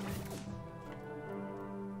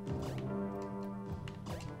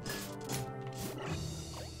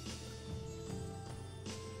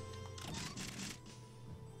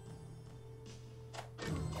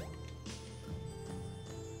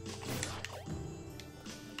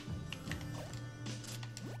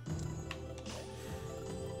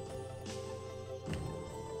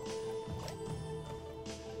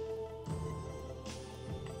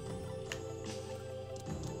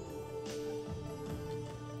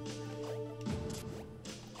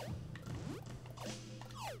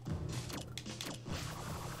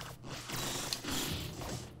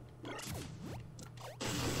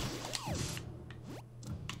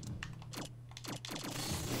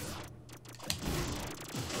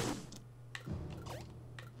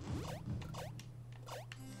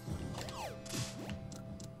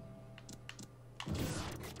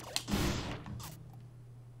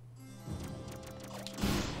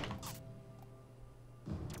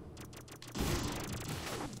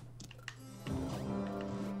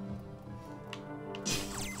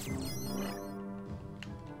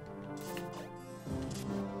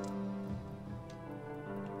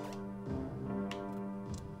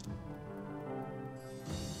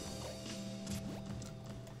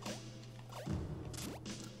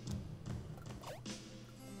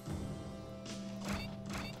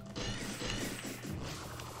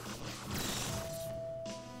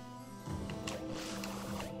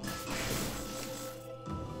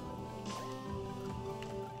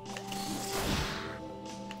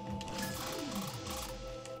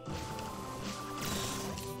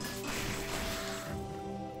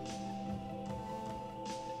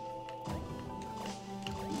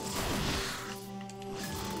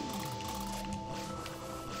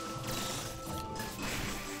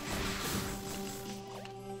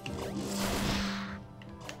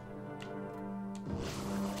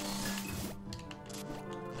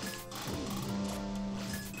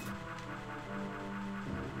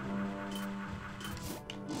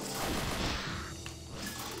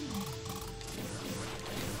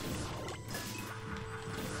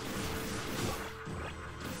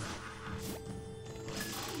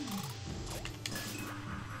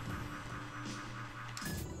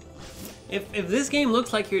 If this game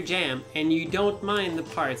looks like your jam, and you don't mind the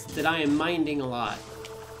parts that I am minding a lot,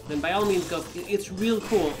 then by all means go. It's real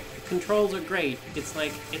cool. The controls are great. It's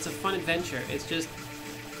like, it's a fun adventure. It's just,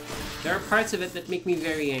 there are parts of it that make me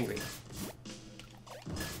very angry.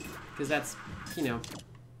 Because that's, you know,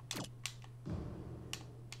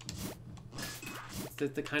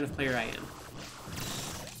 it's the kind of player I am.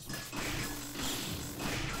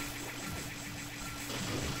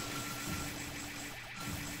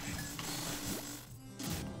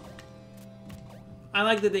 I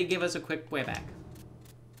like that they give us a quick way back.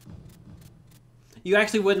 You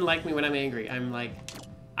actually wouldn't like me when I'm angry. I'm like,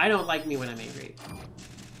 I don't like me when I'm angry.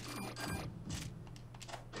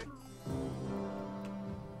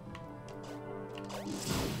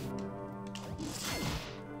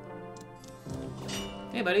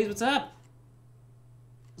 Hey buddies, what's up?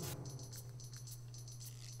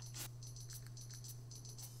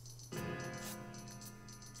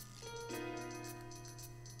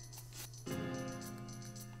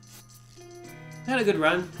 Had a good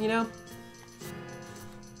run, you know?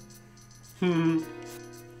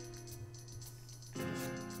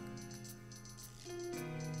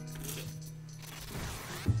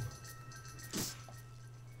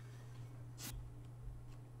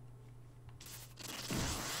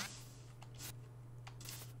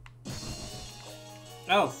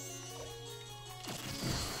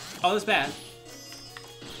 Oh, that's bad.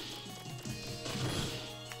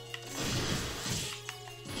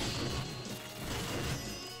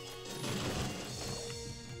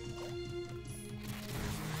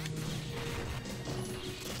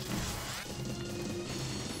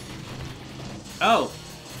 Oh.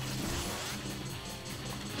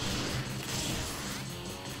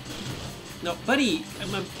 No, buddy.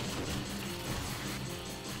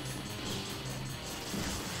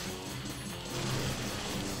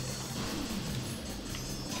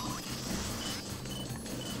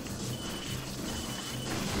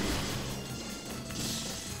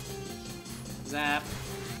 Zap.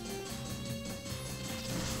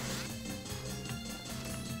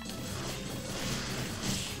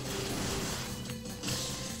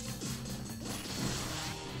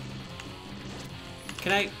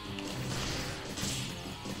 Can I...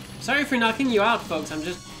 Sorry for knocking you out, folks. I'm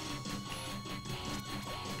just...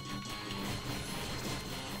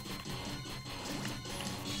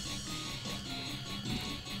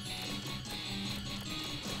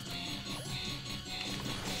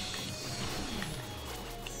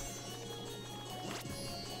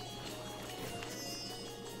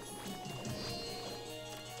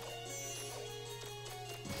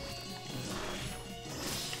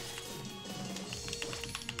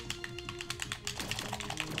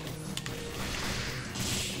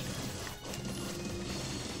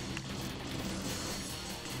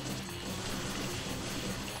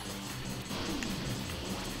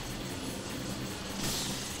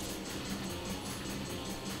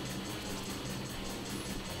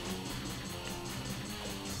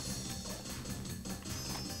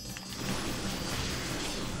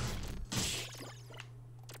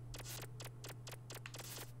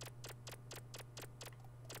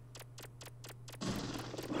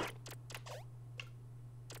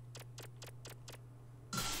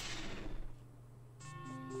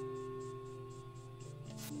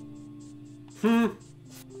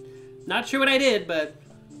 Not sure what I did, but...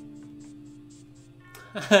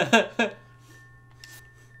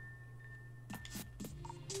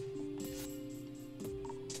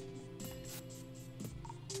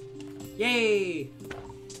 Yay!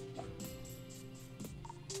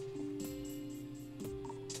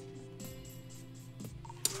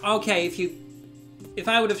 Okay, if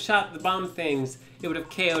I would have shot the bomb things, it would have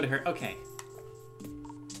KO'd her. Okay.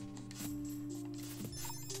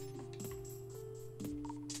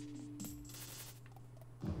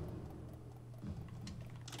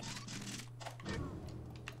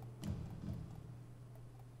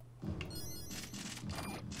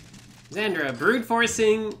 Xandra, brute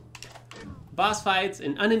forcing boss fights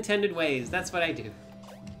in unintended ways. That's what I do.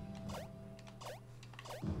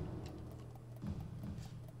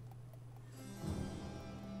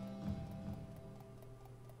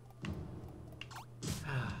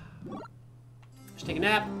 Just take a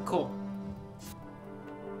nap. Cool.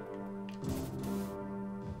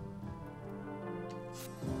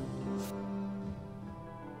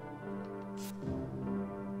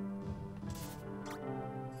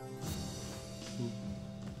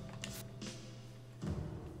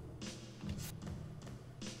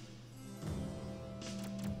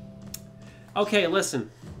 Okay,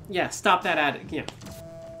 listen. Yeah, stop that ad. Yeah.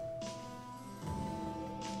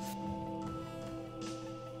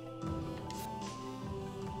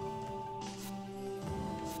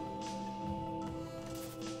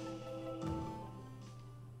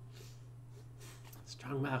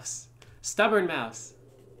 Strong mouse. Stubborn mouse.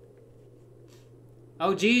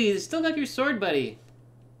 Oh, geez. Still got your sword, buddy.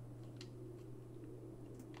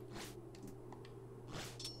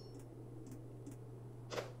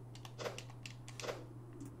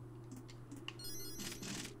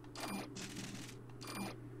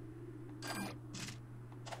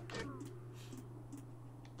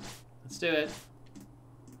 Let's do it.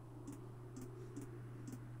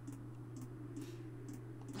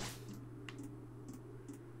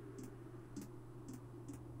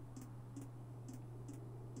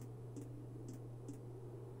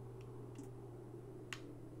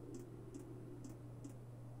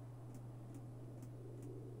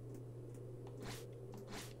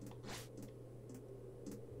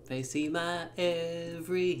 They see my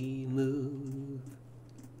every move.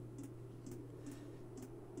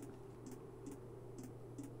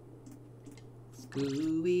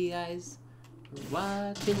 Gooey eyes are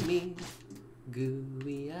watching me.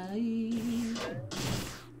 Gooey eyes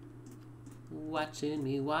watching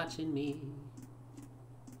me, watching me.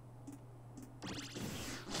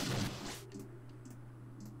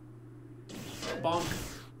 Bonk.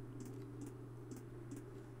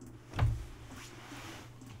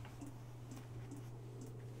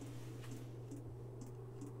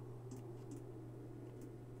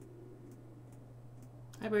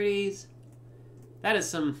 Hi, birdies. That is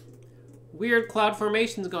some weird cloud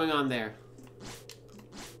formations going on there.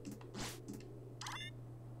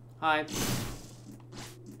 Hi.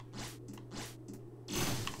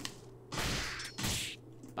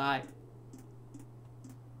 Bye.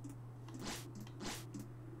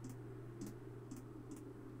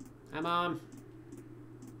 Hi, Mom.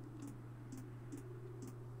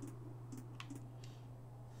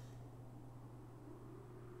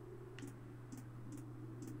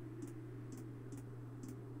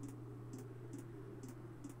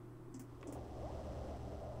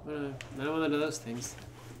 I don't want to know those things.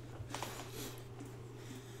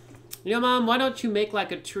 You know, Mom, why don't you make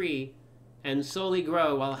like a tree and slowly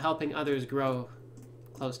grow while helping others grow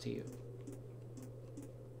close to you?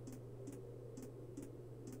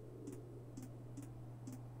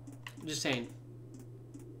 Just saying.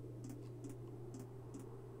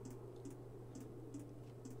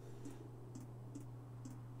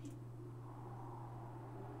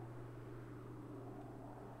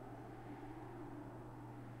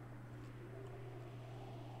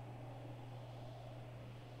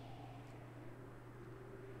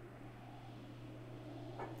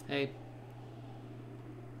 Hey.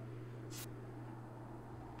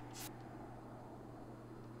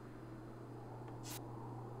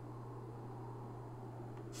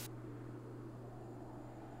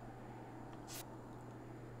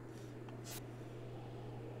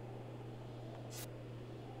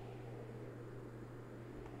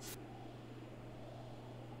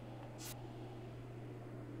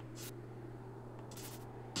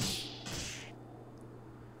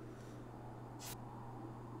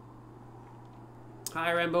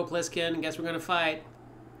 Hi, Rambo Pliskin. Guess we're gonna fight.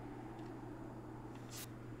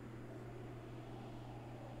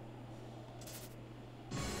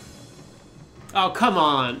 Oh, come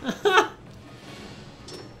on.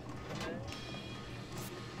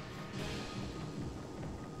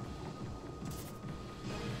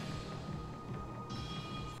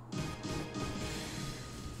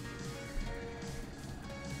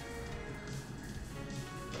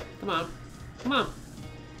 Come on. Come on.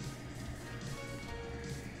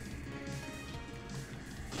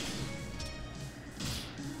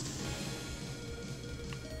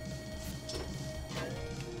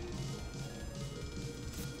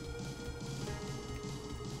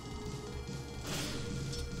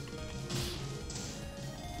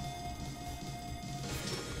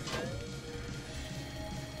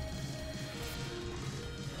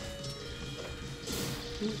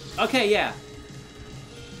 Okay, yeah.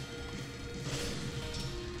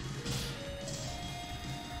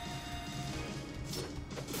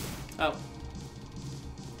 Oh.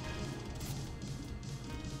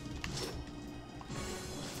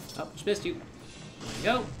 Oh, just missed you. There you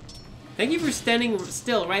go. Thank you for standing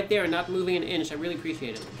still right there and not moving an inch. I really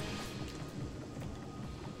appreciate it.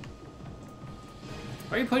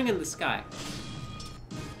 Why are you pointing in the sky?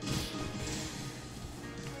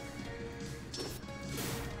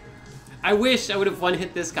 I wish I would have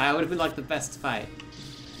one-hit this guy. I would have been like the best fight.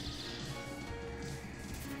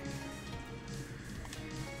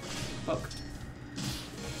 Poke.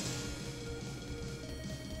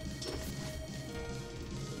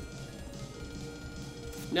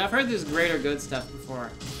 Now I've heard this greater good stuff before.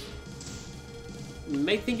 You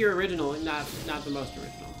may think you're original, and not the most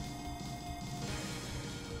original.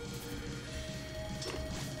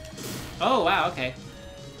 Oh wow, okay.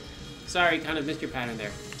 Sorry, kind of missed your pattern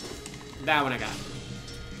there. That one I got.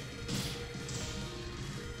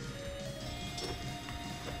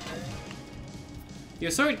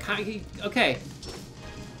 Your sword okay.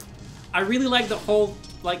 I really like the whole,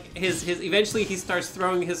 like, his eventually he starts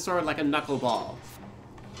throwing his sword like a knuckleball.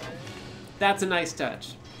 That's a nice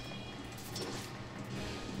touch.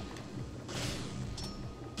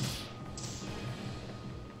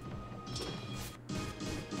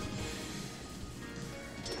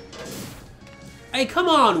 Hey, come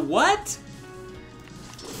on, what?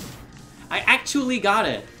 I actually got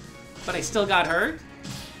it, but I still got hurt?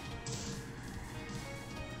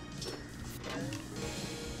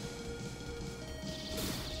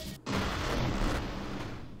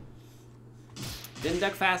 Didn't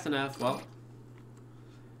duck fast enough. Well,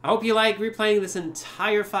 I hope you like replaying this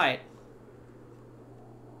entire fight.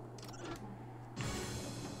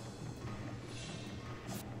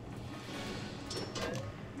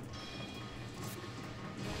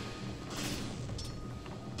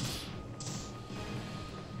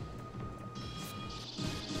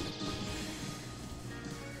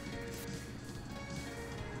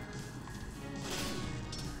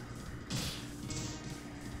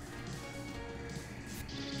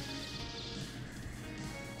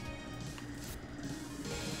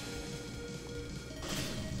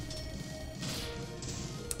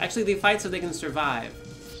 Actually, they fight so they can survive.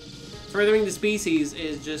 Furthering the species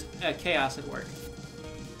is just chaos at work.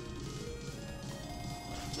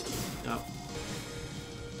 Oh.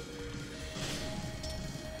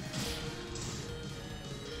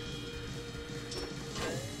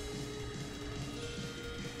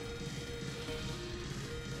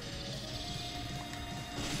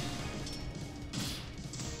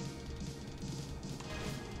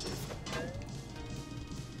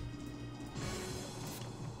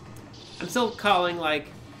 I'm still calling, like...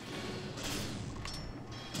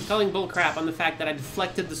 I'm calling bullcrap on the fact that I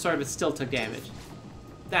deflected the sword but still took damage.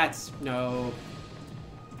 That's... no...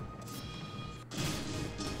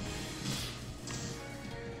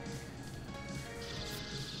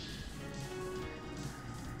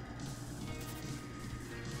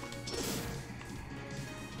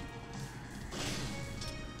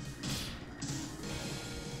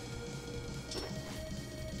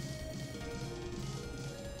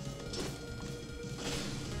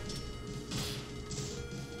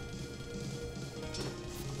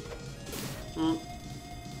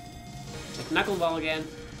 Knuckleball again.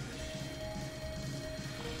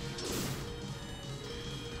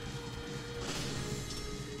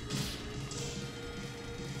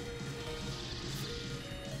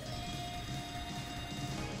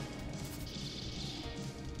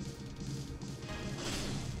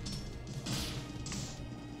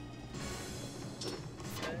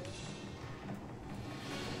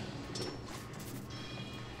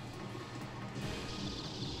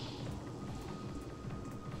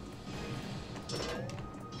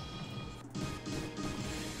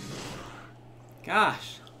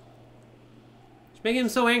 Gosh. It's making him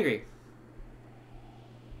so angry.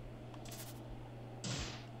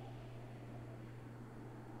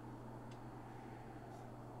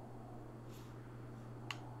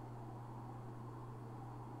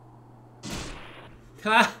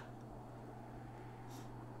 Ha!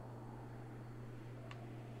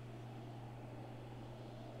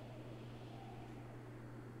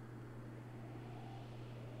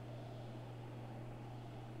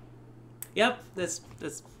 Yep, this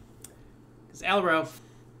because Elro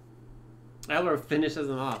finishes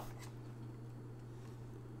them off.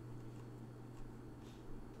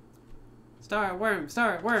 Star worm.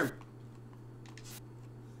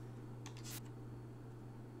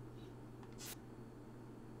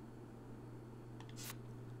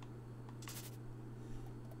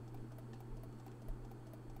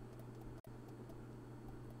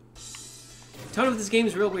 The tone of this game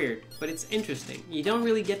is real weird, but it's interesting. You don't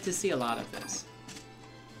really get to see a lot of this.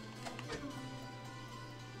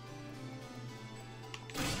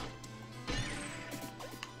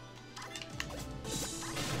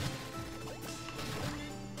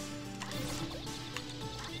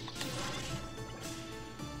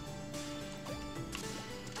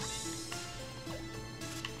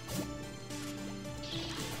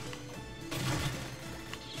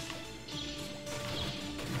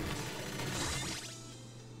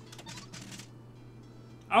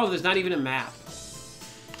 Oh, there's not even a map.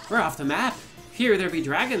 We're off the map. Here, there be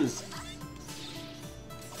dragons.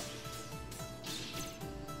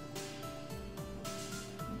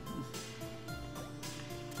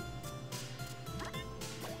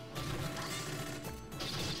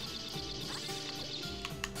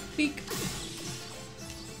 Beak.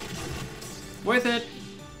 Worth it.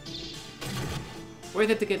 Worth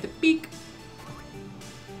it to get the beak.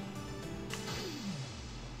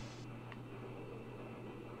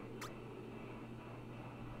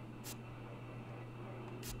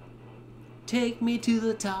 Take me to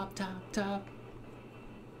the top, top, top.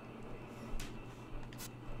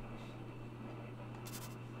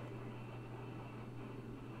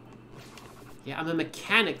 Yeah, I'm a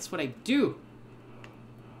mechanic. That's what I do.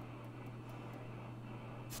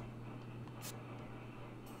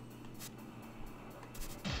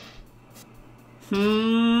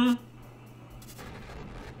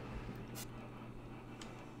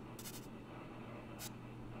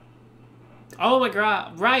 Oh my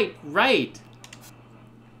god, right.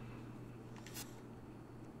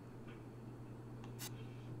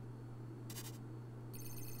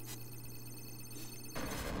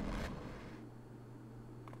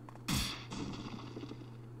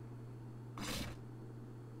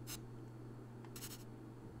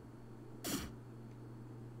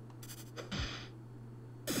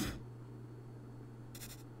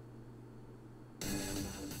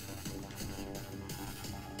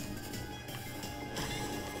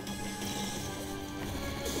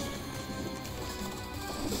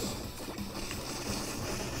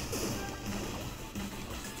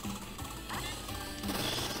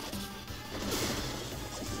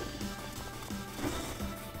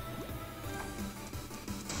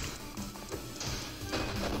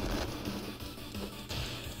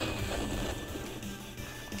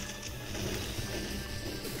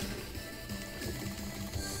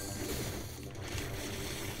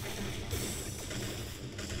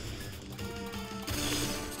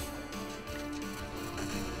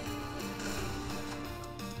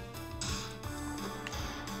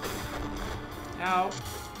 Ow.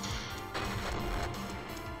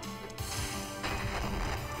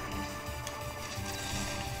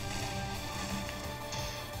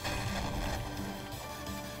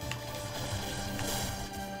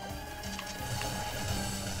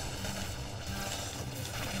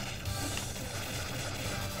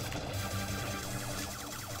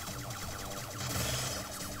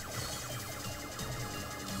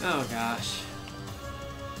 Oh gosh.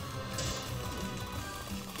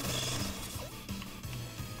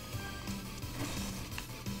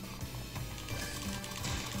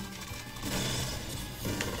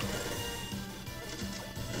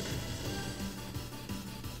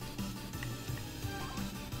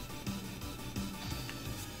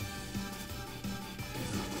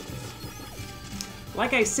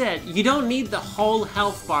 Like I said, you don't need the whole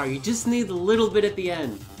health bar, you just need a little bit at the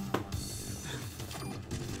end.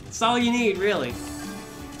 That's all you need, really.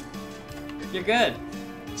 You're good.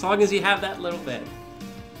 As long as you have that little bit.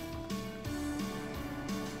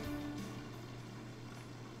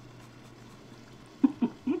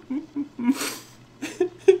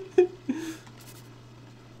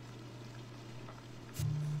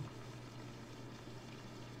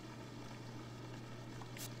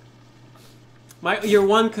 Your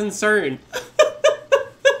one concern.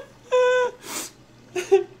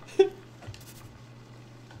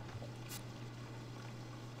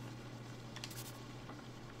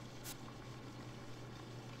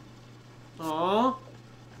 Aww.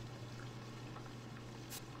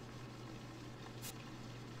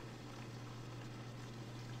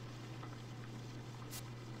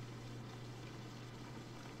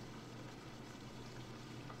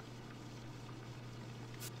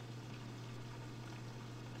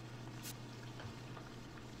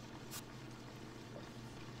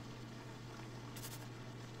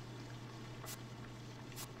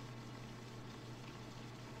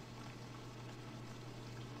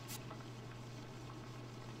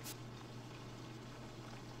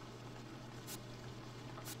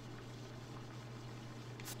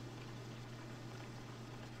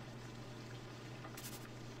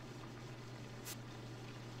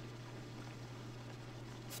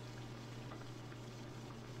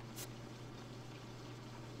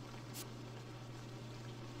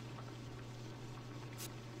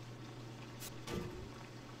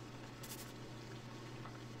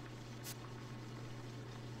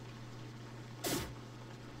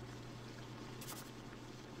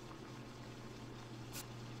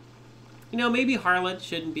 You know, maybe harlot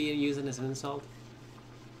shouldn't be used as an insult.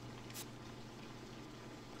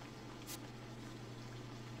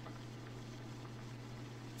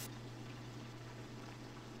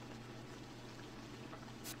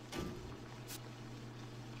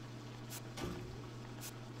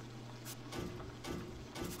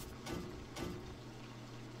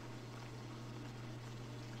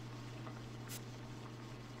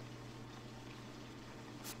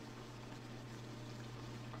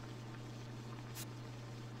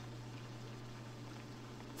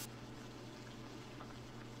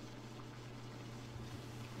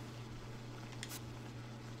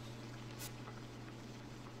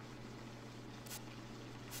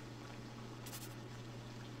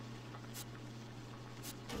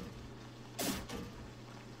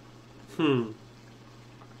 Hmm.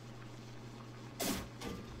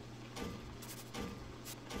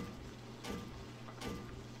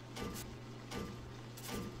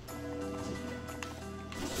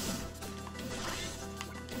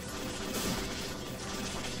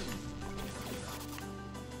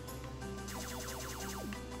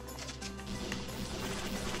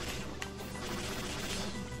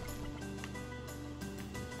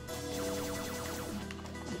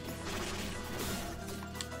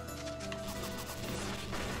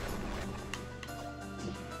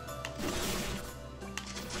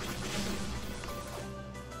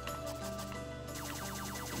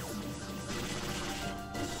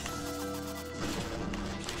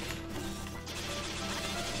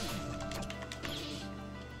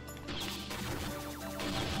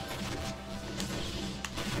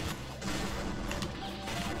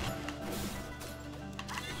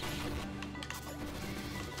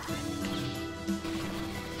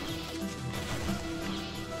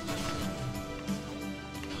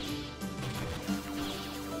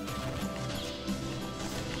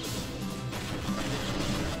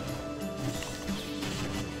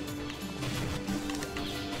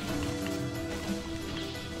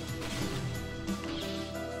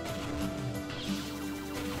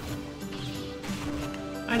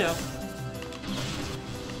 I know.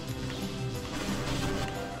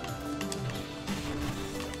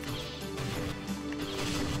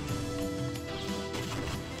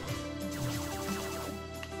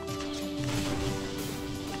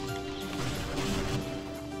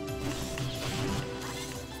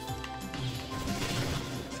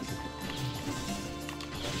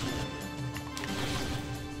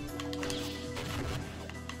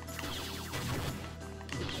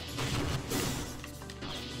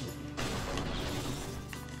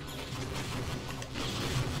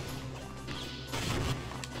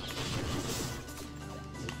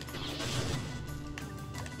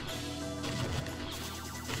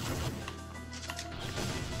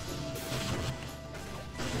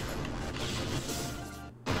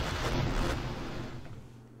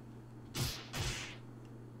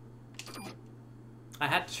 I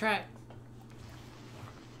had to try.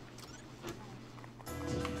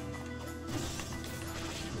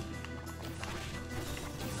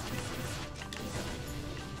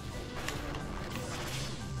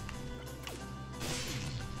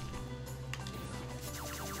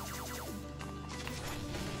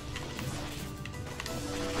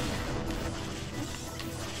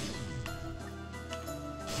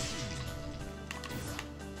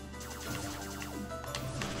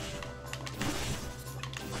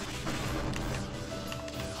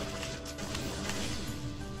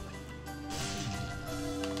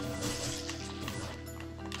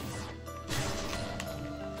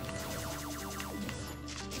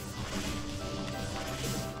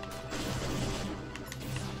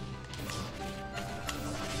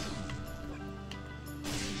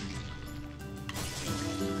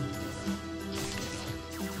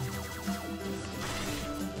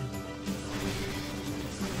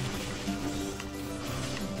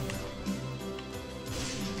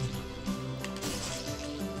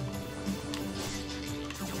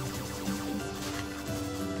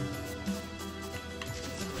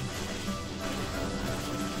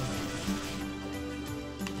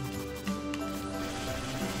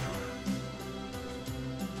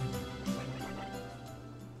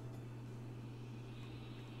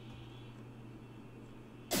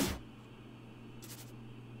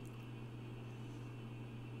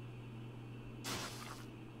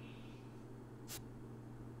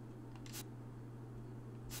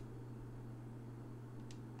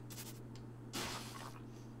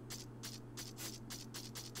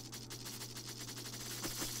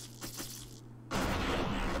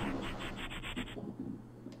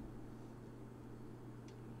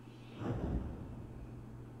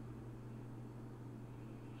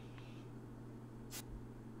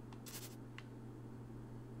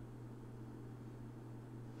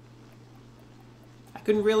 I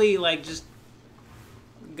couldn't really, like, just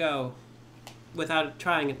go without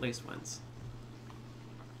trying at least once.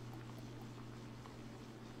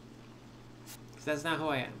 Because that's not who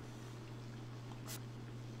I am.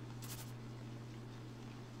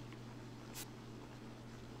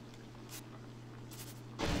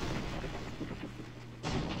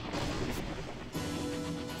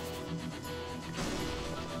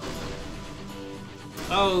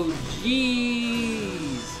 Oh, jeez.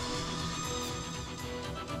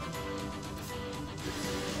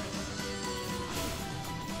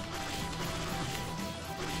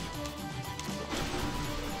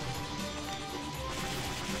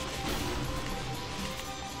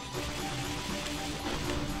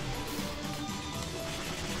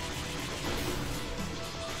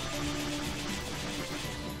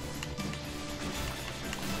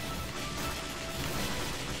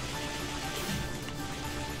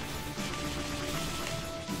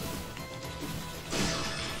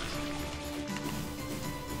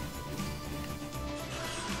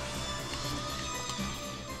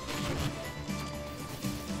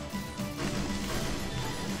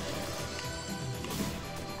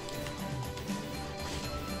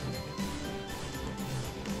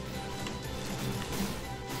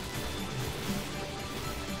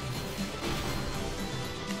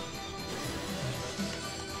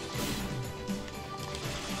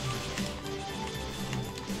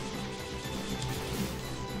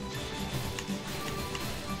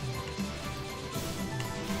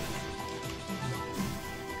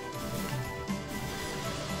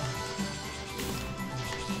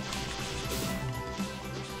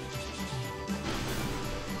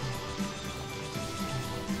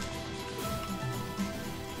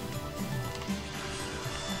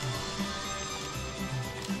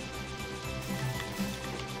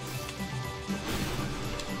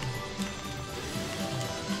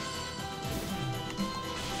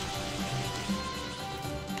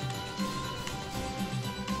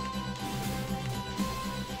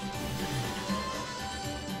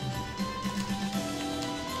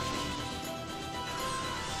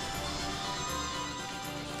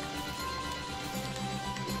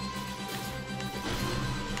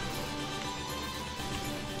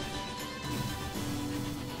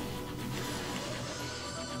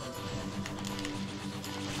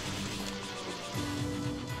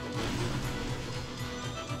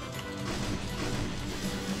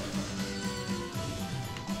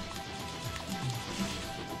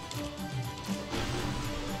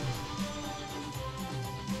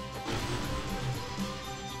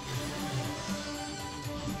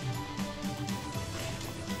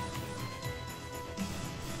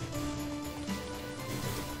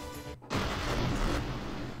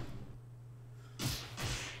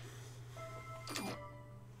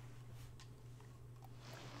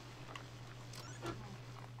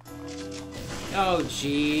 Oh,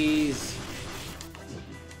 jeez.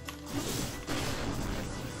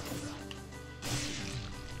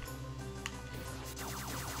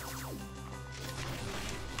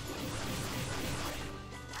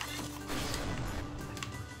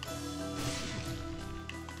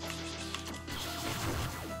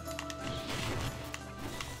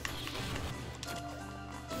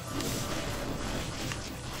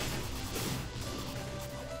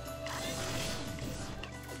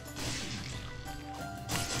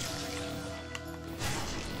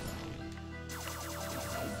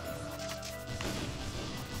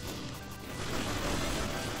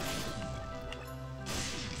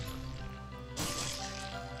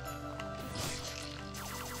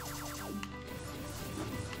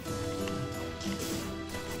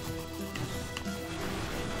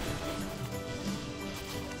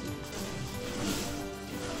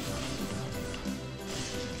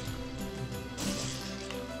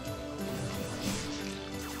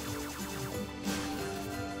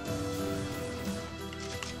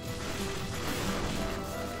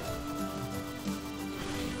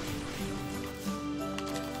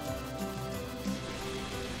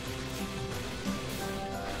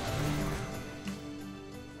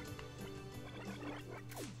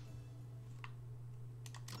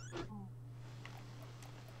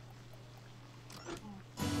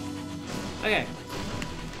 Okay.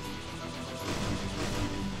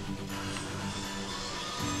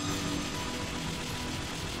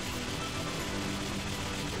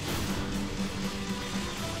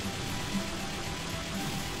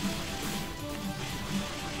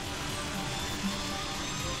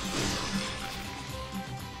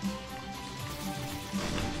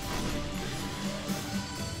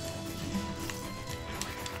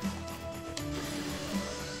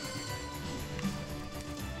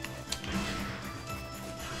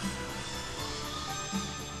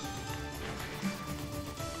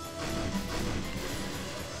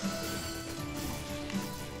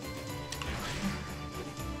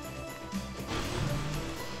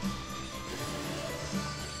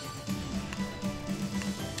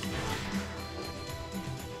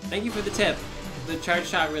 Thank you for the tip. The charge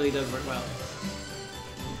shot really does work well.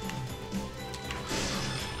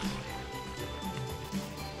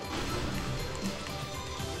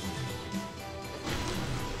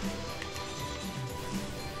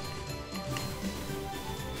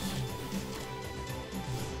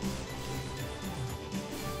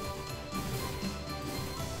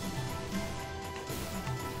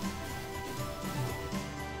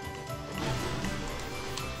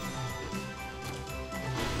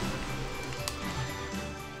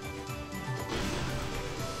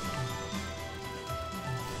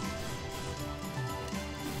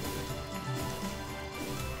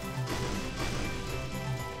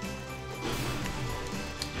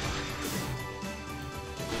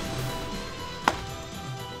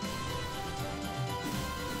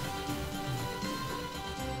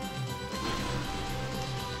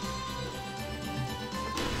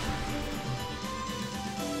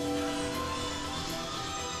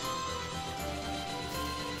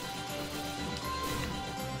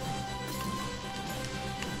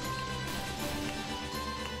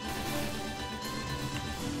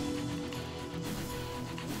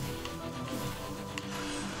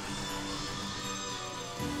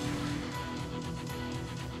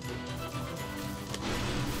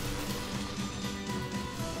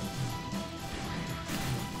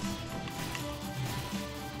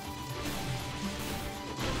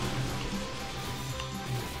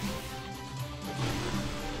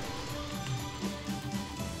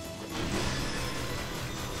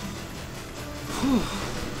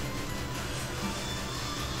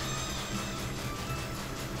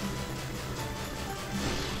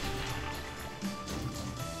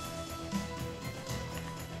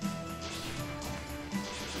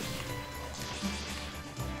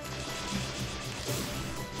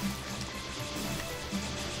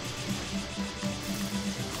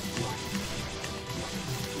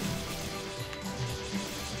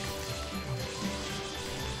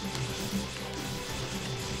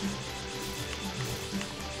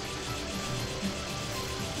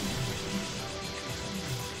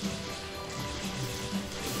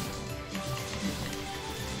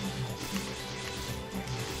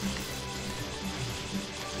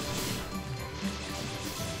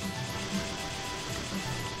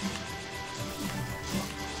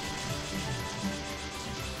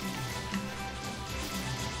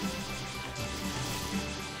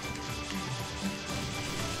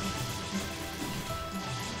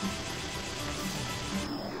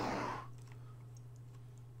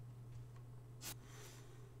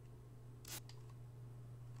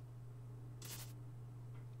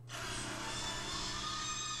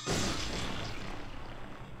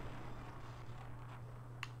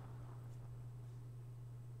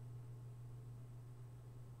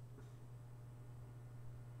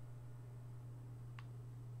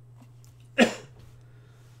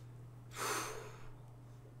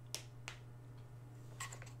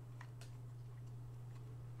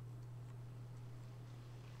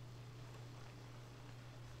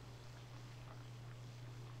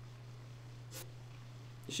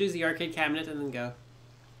 Just use the arcade cabinet and then go.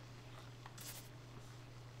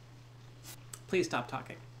 Please stop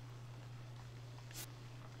talking.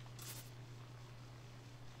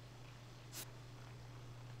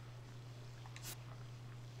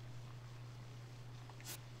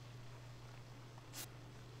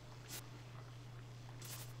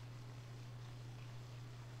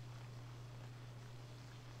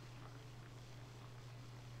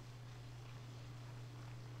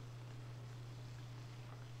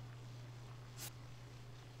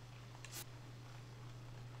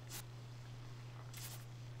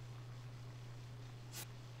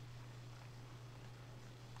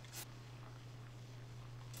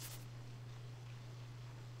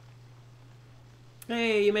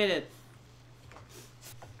 Hey, you made it.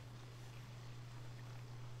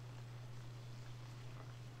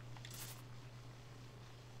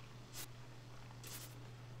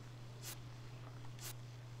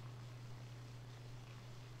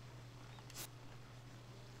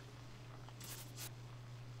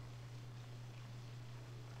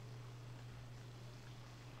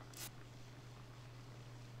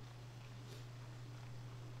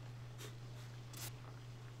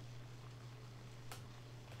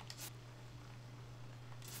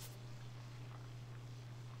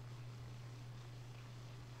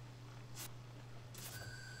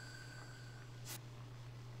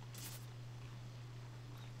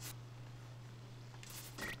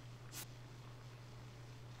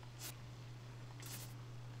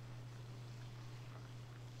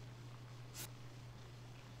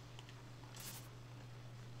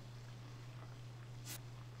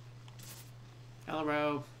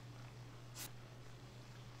 Hello.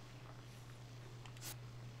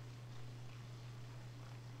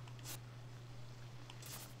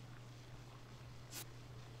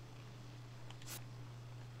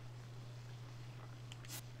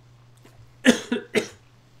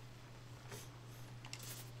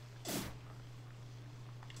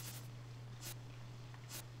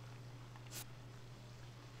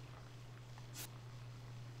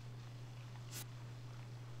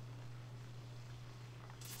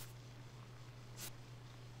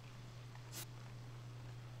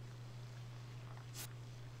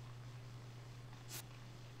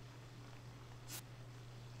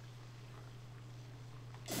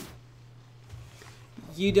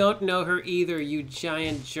 You don't know her either, you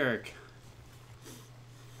giant jerk.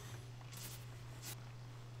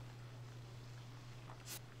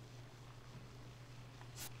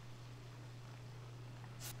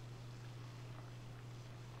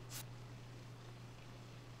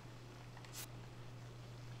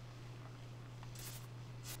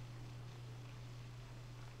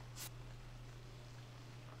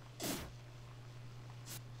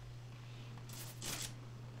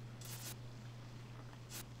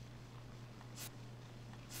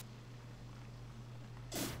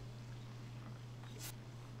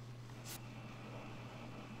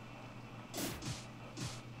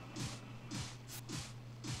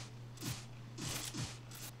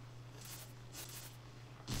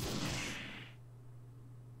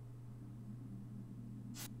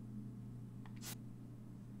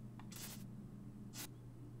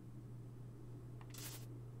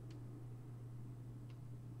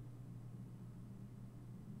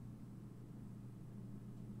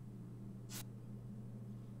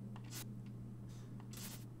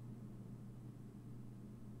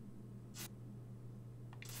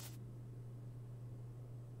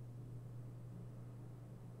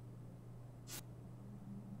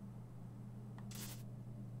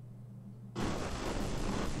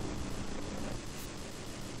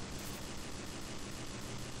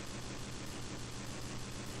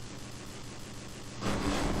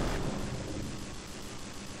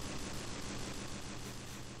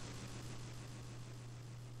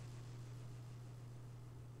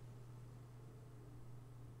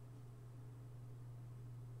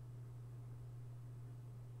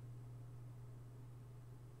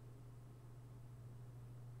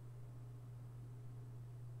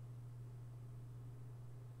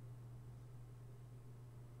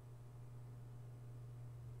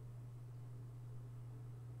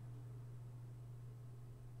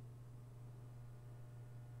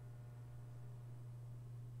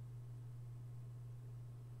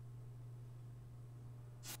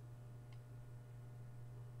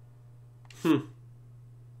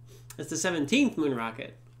 It's the 17th moon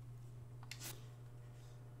rocket.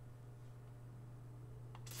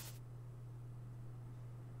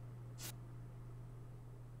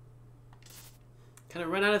 Kind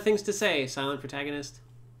of run out of things to say, silent protagonist.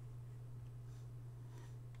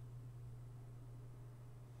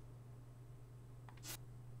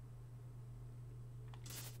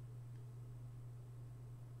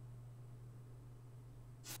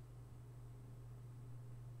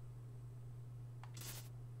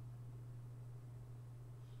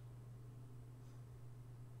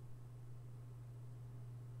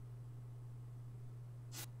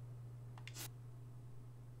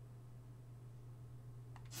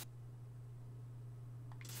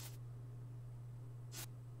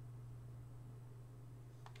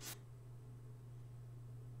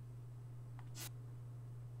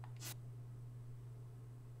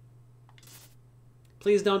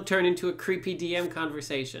 Please don't turn into a creepy DM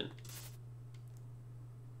conversation.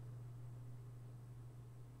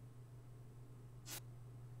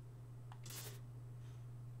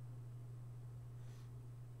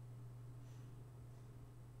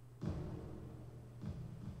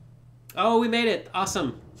 Oh, we made it.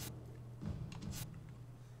 Awesome.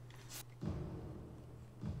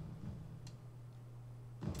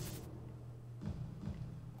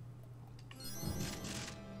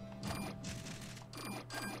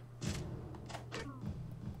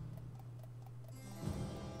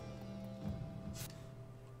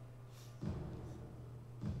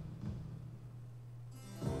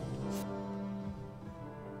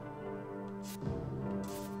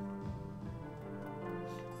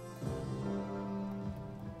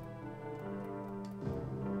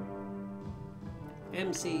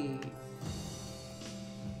 MC.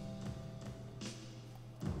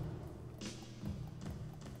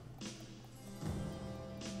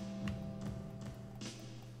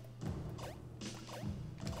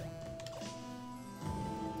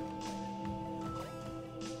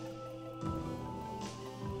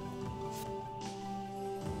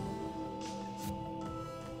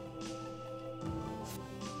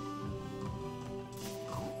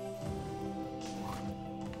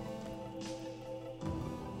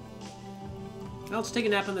 Oh, let's take a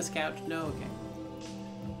nap on this couch. No, okay.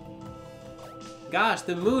 Gosh,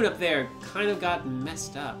 the moon up there kind of got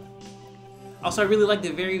messed up. Also, I really like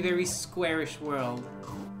the very, very squarish world.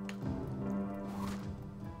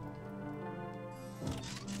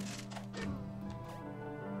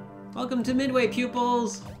 Welcome to Midway,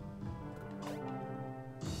 pupils!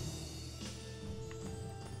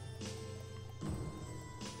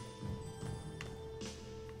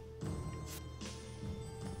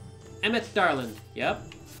 Emmett Darlin. Yep.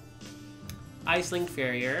 Iceling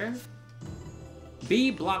Farrier.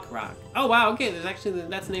 B. Blockrock. Oh wow, okay, there's actually,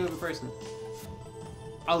 that's the name of a person.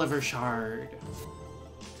 Oliver Shard.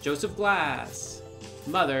 Joseph Glass.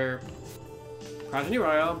 Mother. Progeny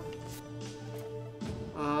Royal.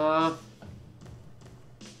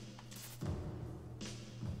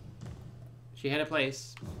 She had a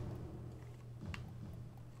place.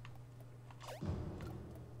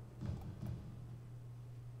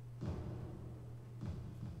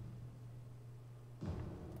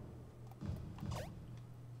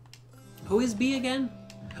 Who is B again?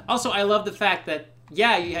 Also, I love the fact that,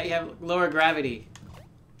 yeah, you have lower gravity.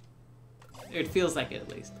 It feels like it, at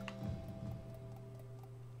least.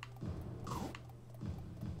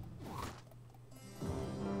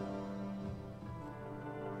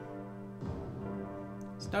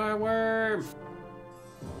 Starworm!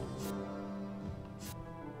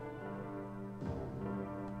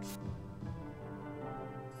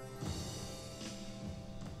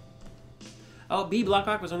 Oh, B.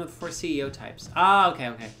 Blockrock was one of the 4 CEO types. Ah, okay,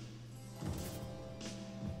 okay.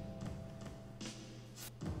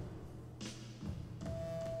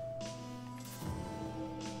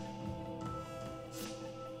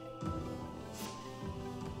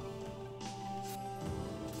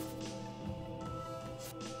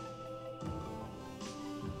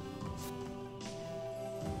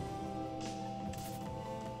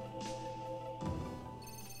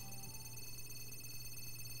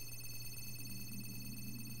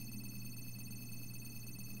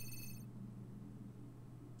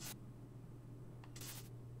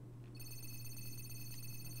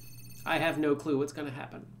 I have no clue what's gonna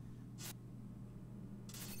happen.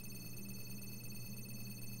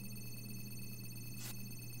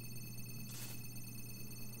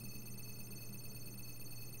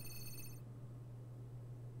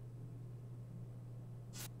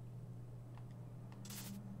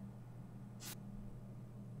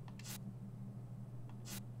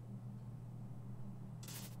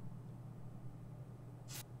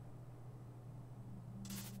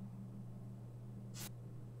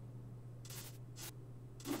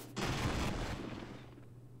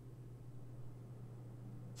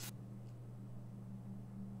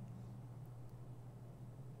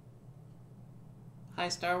 Hi,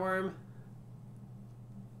 Starworm.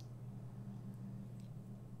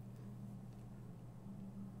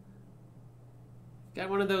 Got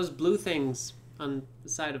one of those blue things on the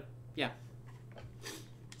side of... yeah.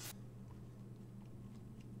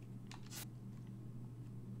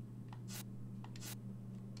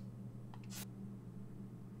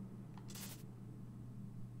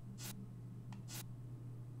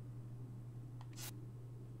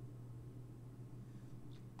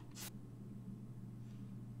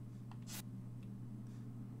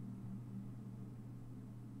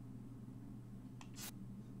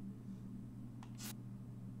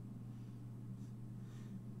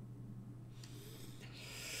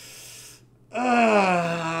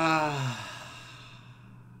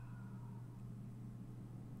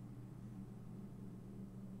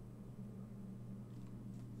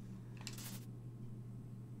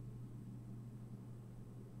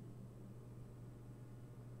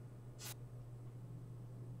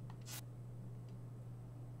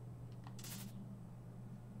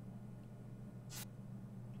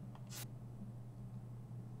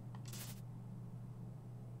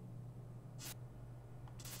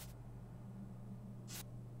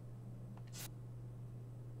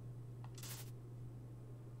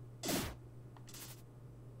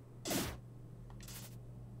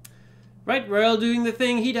 Right, Royal doing the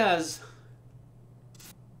thing he does.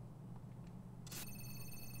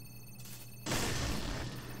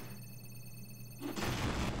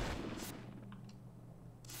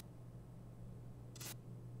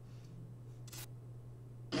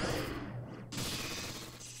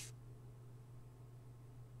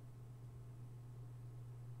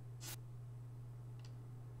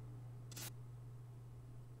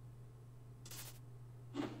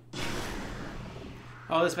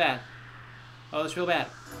 Oh, that's bad. Oh, that's real bad.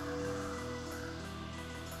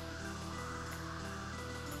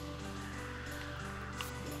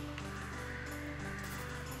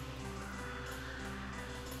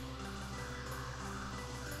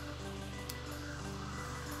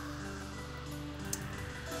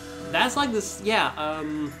 That's like this, yeah,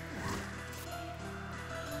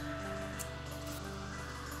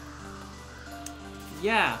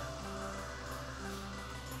 yeah.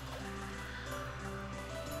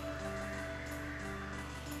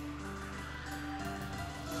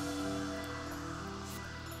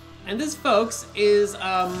 And this, folks, is,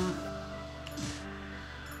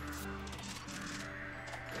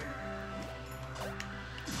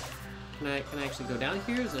 Can I actually go down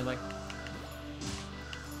here? Is it like...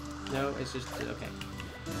 No, it's just... Okay.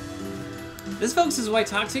 This, folks, is why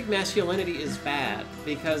toxic masculinity is bad.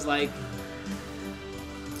 Because, like...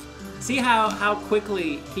 See how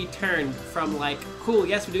quickly he turned from, like, cool,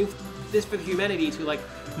 yes, we're doing this for humanity, to, like,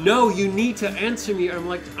 no, you need to answer me. I'm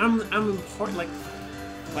like, I'm important, like,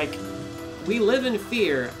 we live in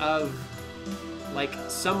fear of, like,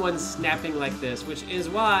 someone snapping like this, which is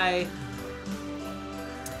why,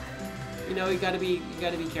 you know, you gotta be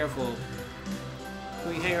careful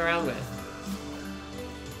who you hang around with.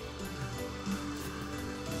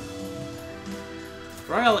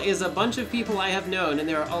 Royal is a bunch of people I have known, and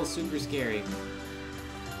they're all super scary.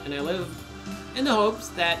 And I live in the hopes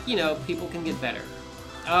that, you know, people can get better.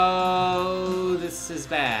 Oh, this is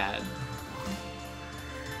bad.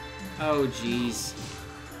 Oh, jeez.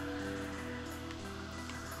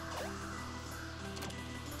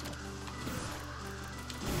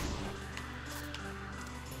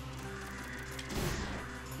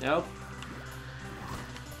 Nope.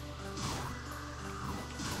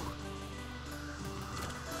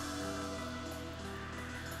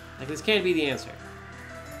 Like, this can't be the answer.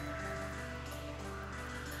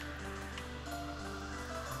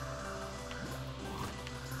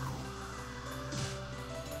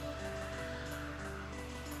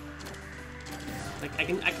 Like,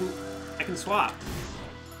 I can swap.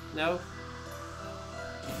 No?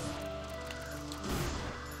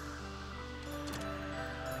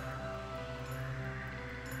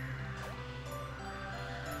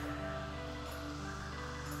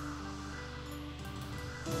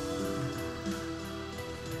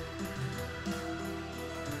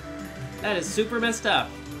 That is super messed up.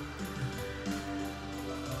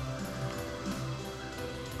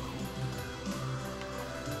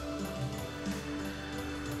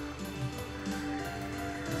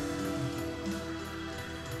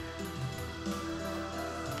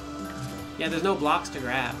 Yeah, there's no blocks to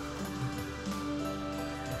grab.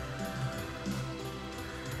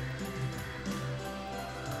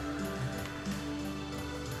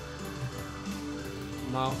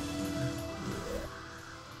 Well.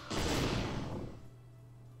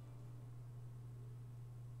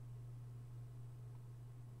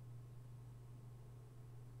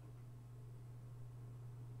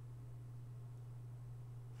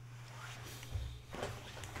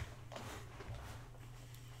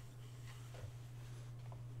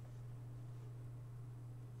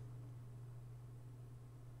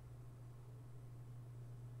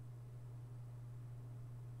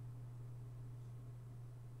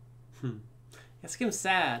 This game's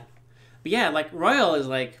sad. But yeah, like, Royal's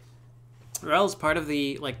part of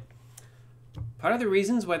the, like, part of the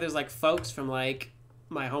reasons why there's, like, folks from, like,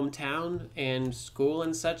 my hometown and school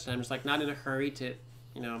and such, and I'm just, like, not in a hurry to,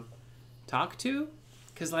 you know, talk to.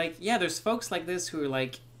 Because, like, yeah, there's folks like this who are,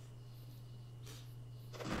 like,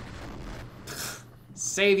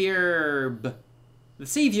 Savior. The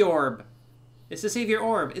Savior. It's the Savior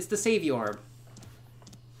Orb. It's the Savior Orb.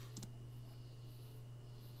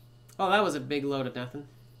 Oh, that was a big load of nothing.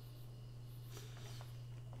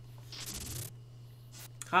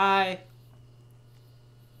 Hi.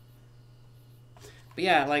 But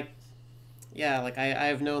yeah, like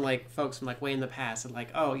I've known, like, folks from, like, way in the past, and, like,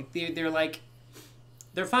 oh, they're like,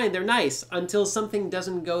 they're fine, they're nice until something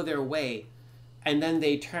doesn't go their way, and then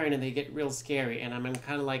they turn and they get real scary, and I'm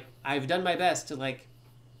kind of like, I've done my best to, like,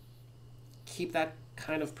 keep that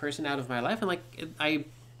kind of person out of my life, and, like,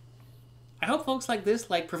 I hope folks like this,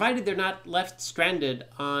 like, provided they're not left stranded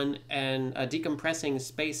on a decompressing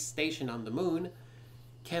space station on the moon,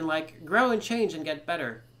 can, like, grow and change and get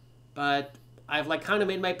better. But I've, like, kind of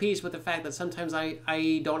made my peace with the fact that sometimes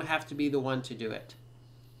I don't have to be the one to do it.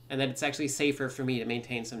 And that it's actually safer for me to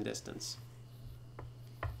maintain some distance.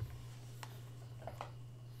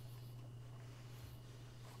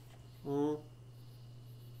 Mm.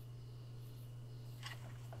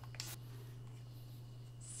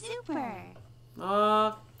 Super.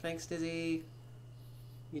 Aw, thanks, Dizzy.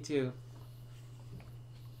 You too.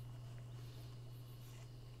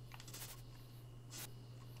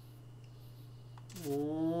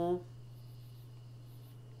 Mm.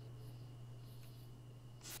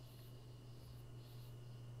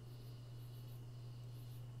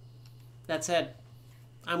 That said,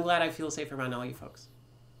 I'm glad I feel safe around all you folks.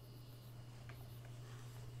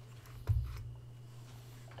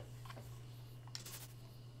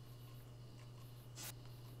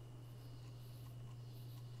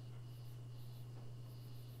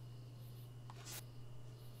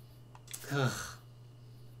 Ugh.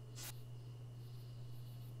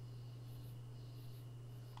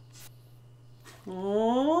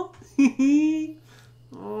 Aww.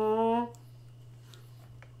 Aww.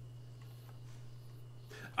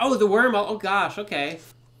 Oh, the worm. Oh, gosh. Okay.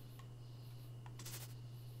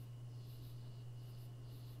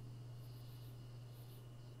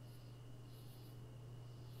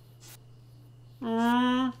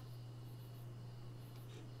 Mm.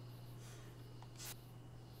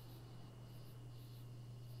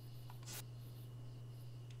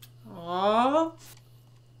 Aww.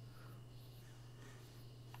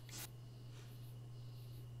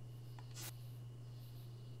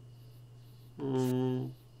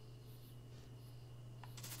 Mm.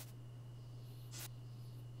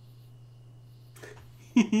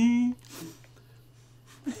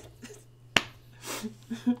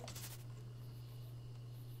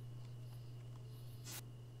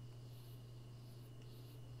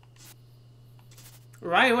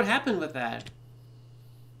 Right, what happened with that?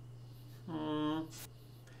 Mm.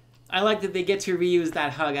 I like that they get to reuse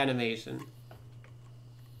that hug animation.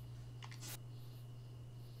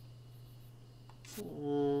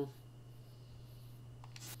 Mm.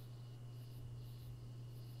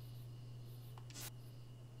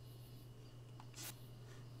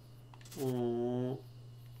 Mm.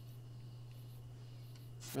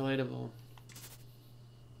 Relatable.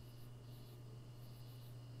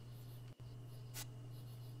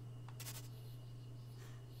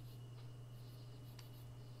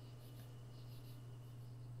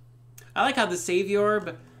 I like how the Savior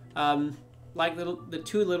orb, like the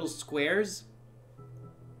two little squares,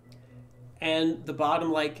 and the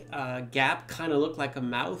bottom like gap kind of look like a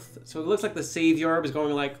mouth. So it looks like the Savior orb is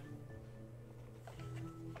going like.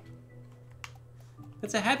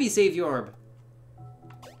 It's a happy Savior orb.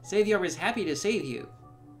 Savior orb is happy to save you.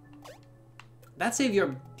 That Savior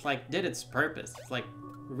orb, like, did its purpose. It's like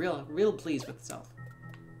real pleased with itself.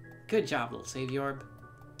 Good job, little Savior orb.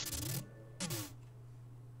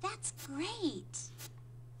 That's great.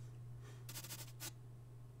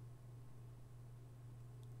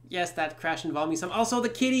 Yes, that crash involved me some. Also, the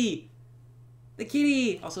kitty! The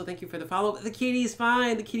kitty! Also, thank you for the follow. The kitty's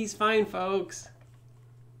fine. The kitty's fine, folks.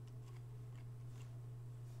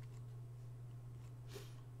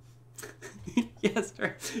 Yes,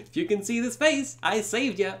 sir. If you can see this face, I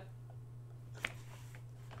saved you.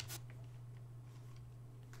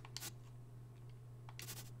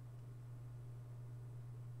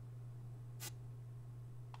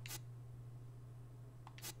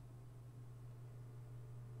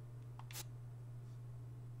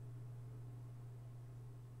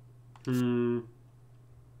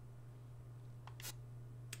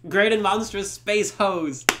 Great and monstrous space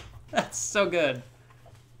hose. That's so good.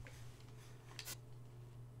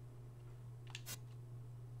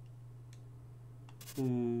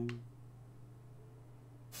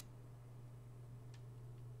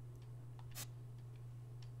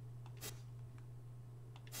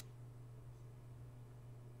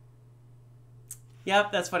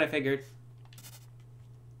 Yep, that's what I figured.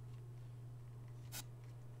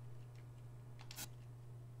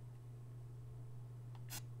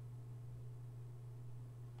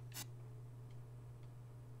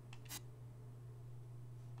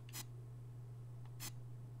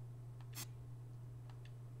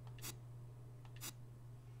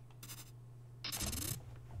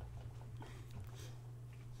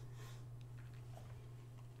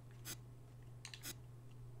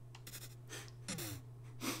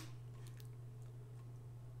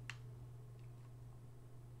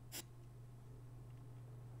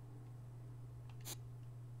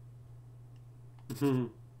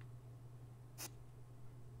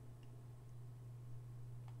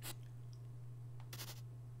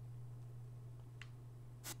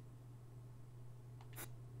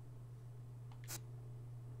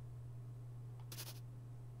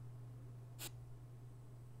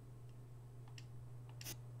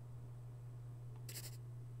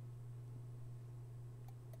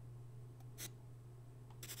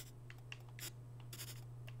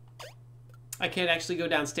 I can't actually go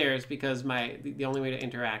downstairs because the only way to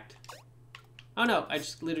interact. Oh no, I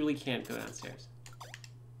just literally can't go downstairs.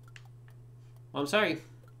 Well, I'm sorry.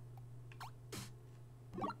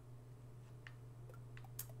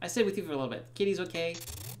 I stayed with you for a little bit. Kitty's okay,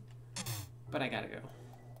 but I gotta go.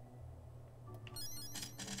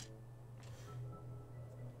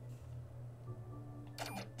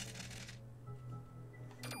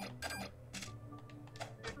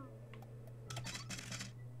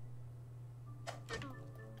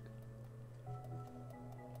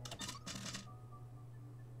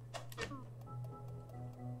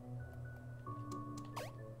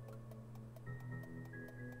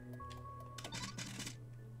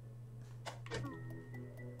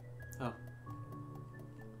 Oh.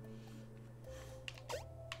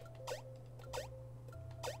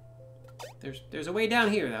 There's a way down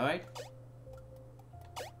here though, right?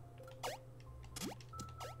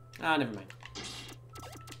 Ah, never mind.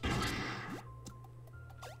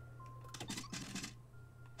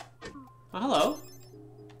 Oh, hello.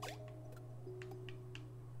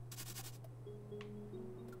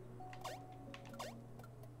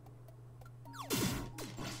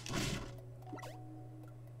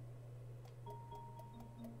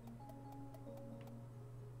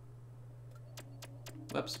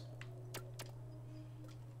 Whoops.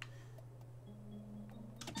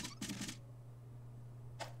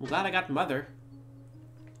 I'm glad I got Mother.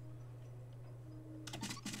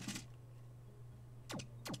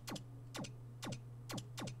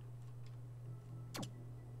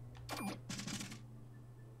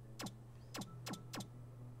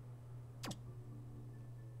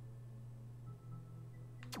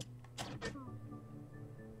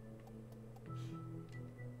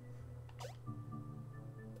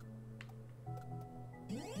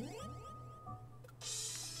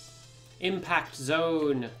 Impact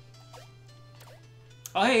zone.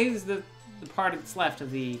 Oh, hey, this is the part that's left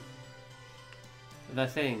of the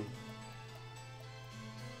thing.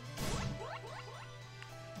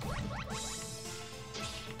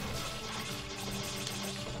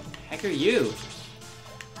 Heck are you?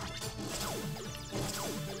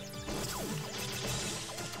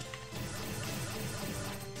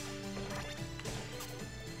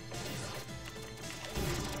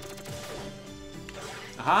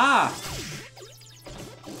 Aha!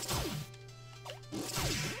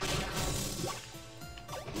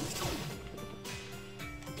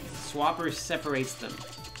 Swapper separates them.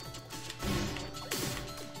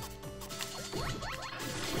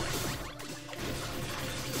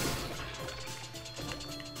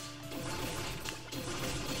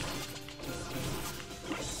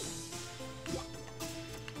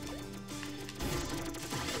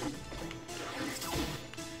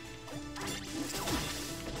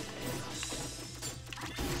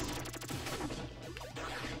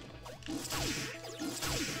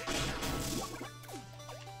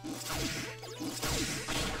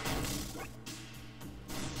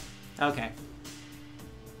 Okay.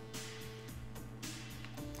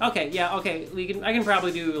 Okay, yeah, okay. I can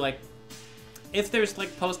probably do like if there's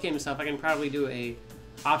like post-game stuff, I can probably do a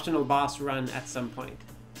optional boss run at some point.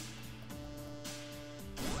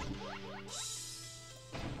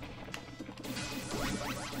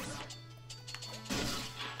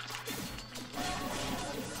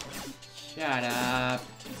 Shut up.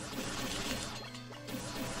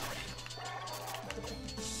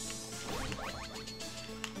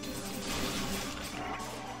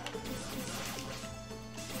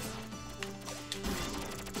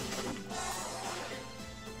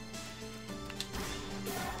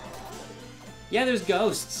 Yeah, there's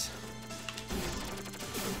ghosts.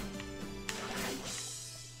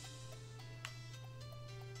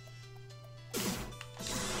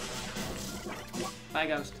 Bye,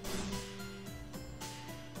 ghost.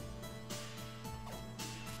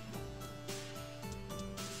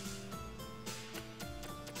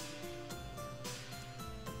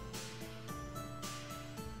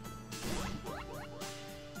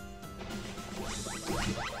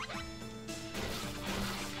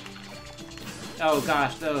 Oh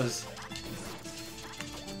gosh, those.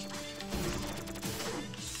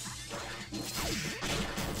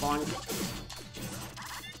 Bonk.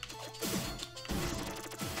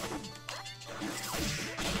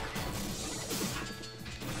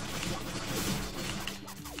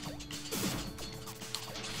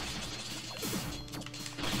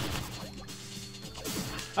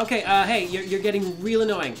 Okay, hey, you're getting real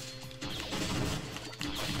annoying.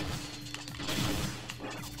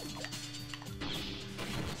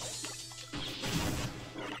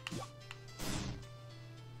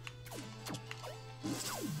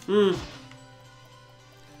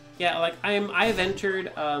 Yeah, like I've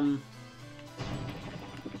entered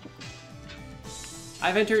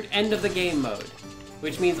end of the game mode,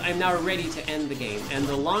 which means I'm now ready to end the game. And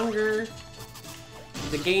the longer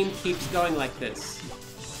the game keeps going like this,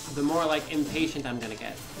 the more like impatient I'm gonna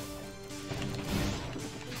get.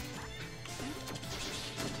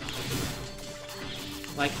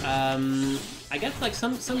 Like I guess like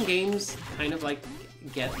some games kind of like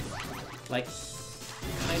get like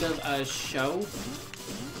kind of show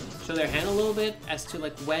their hand a little bit as to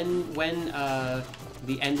like when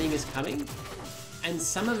the ending is coming, and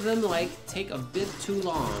some of them like take a bit too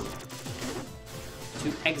long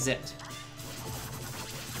to exit.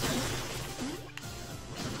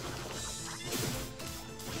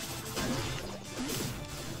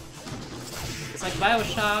 It's like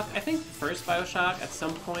BioShock. I think first BioShock at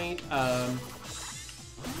some point.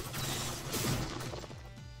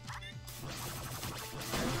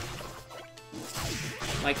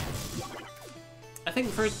 Like, I think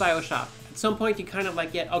the first BioShock, at some point you kind of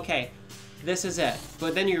like get, okay, this is it.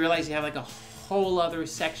 But then you realize you have like a whole other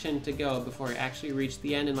section to go before you actually reach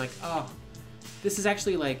the end, and like, oh, this is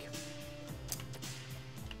actually like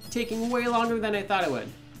taking way longer than I thought it would.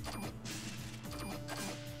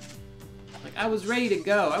 Like, I was ready to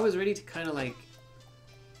go. I was ready to kind of like...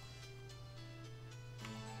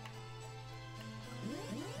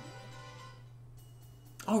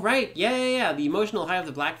 Oh, right. Yeah. The emotional high of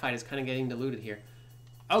the black fight is kind of getting diluted here.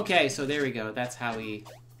 Okay, so there we go. That's how we...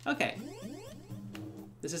 Okay.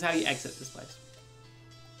 This is how you exit this place.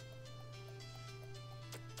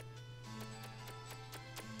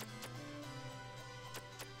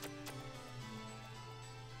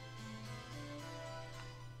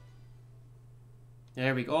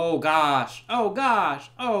 There we go. Oh, gosh. Oh, gosh.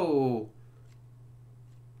 Oh.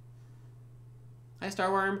 Hi,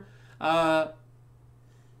 Starworm.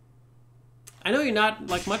 I know you're not,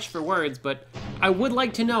 like, much for words, but I would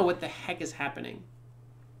like to know what the heck is happening.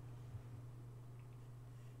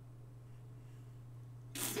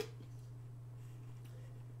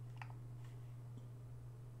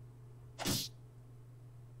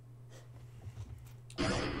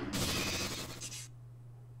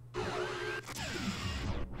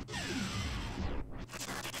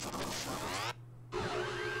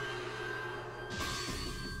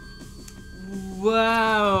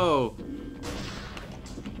 Whoa!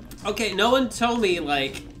 Okay, no one told me,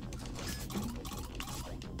 like,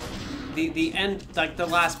 the end, like, the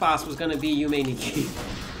last boss was gonna be Yume Nikki.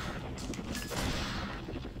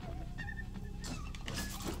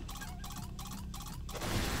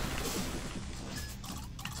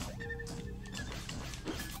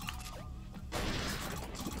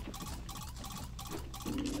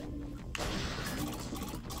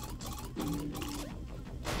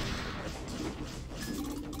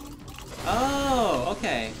 Oh,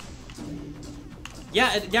 okay.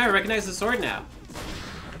 Yeah, I recognize the sword now.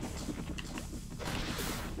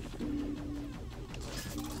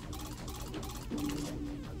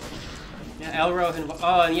 Yeah, Elro and...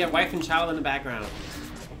 Oh, and yeah, wife and child in the background.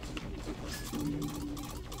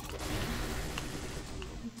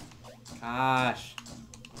 Gosh.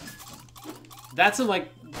 That's some, like,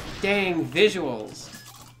 dang visuals.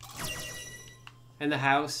 And the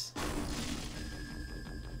house.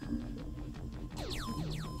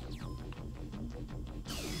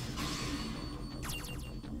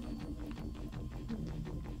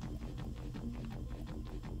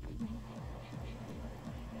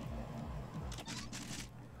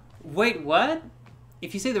 Wait, what?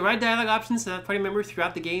 If you say the right dialogue options to that party member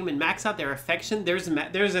throughout the game and max out their affection, there's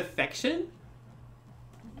affection?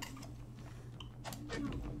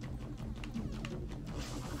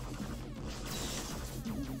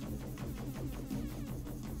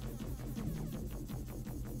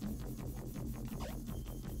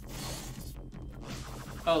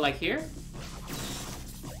 Oh, like here?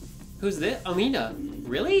 Who's this? Amina.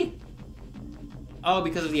 Really? Oh,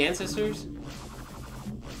 because of the ancestors?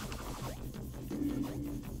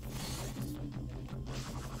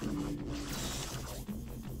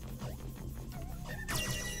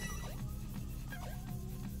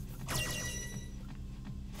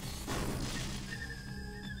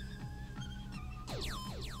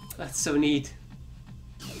 That's so neat.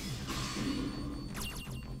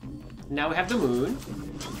 Now we have the moon.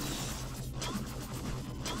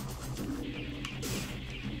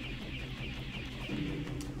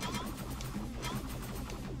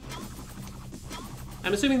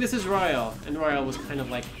 I'm assuming this is Royal, and Royal was kind of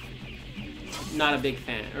like not a big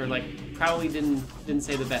fan, or like probably didn't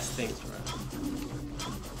say the best things for us.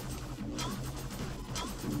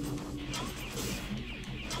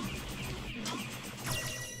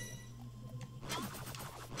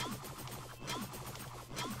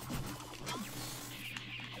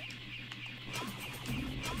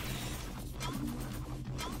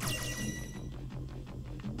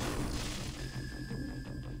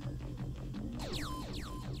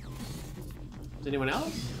 Is anyone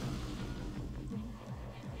else?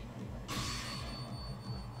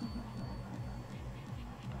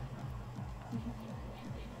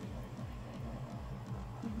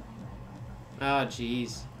 Oh,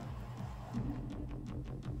 jeez.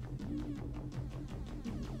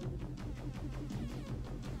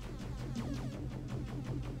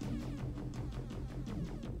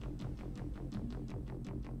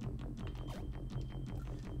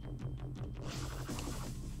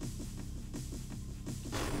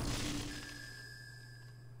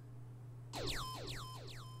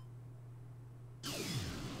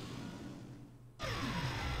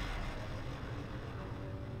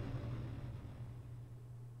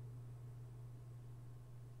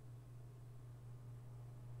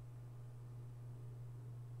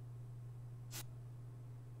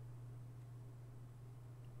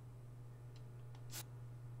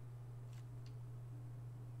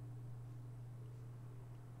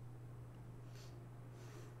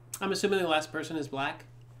 I'm assuming the last person is black,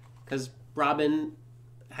 because Robin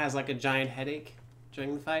has like a giant headache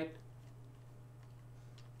during the fight.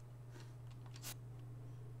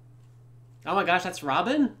 Oh my gosh, that's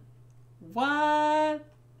Robin? What?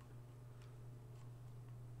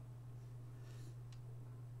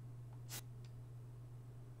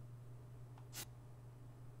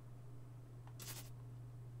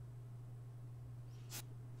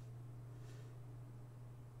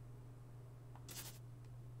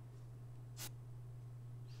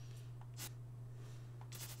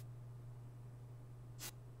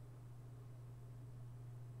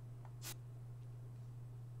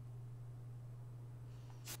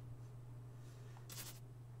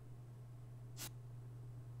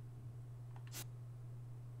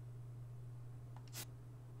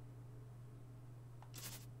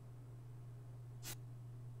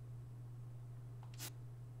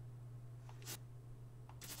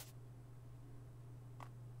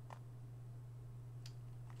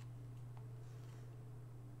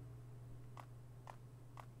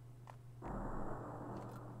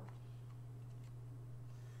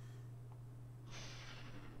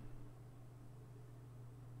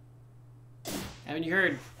 Haven't you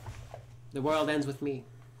heard? The world ends with me.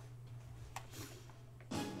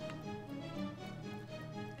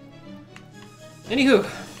 Anywho.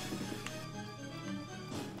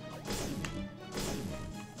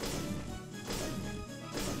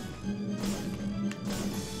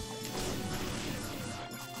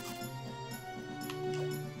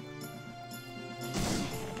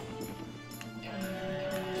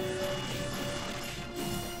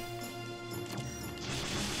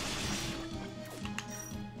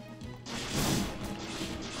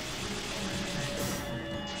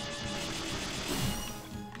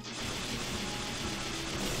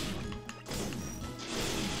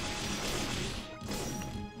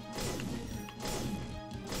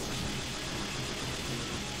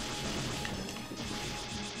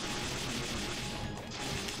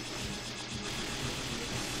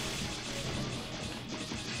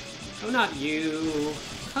 Oh, not you.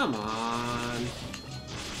 Come on.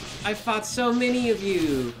 I fought so many of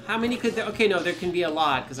you. How many could there... Okay, no, there can be a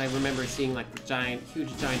lot, because I remember seeing, like, the giant, huge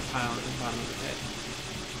giant pile at the bottom of the pit.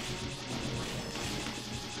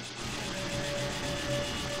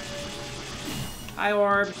 Hi,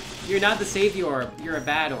 Orb. You're not the Savior Orb. You're a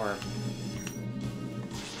bad Orb.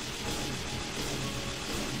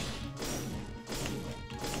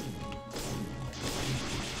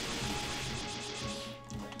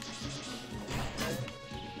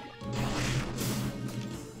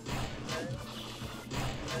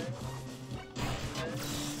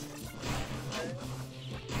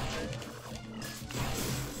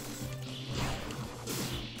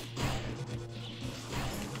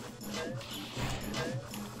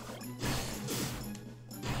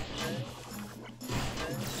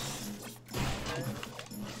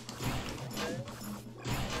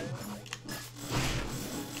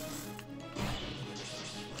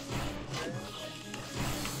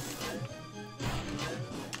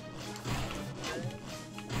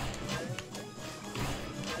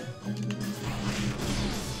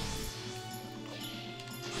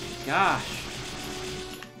 Gosh.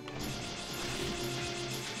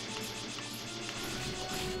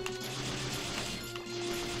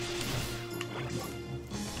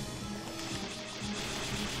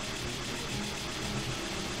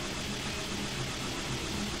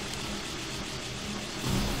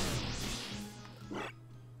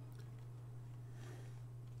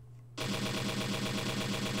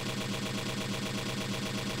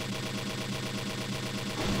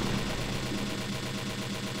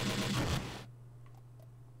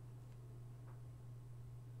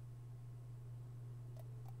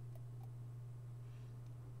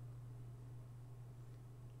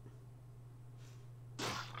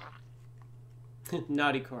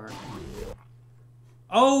 Naughty core.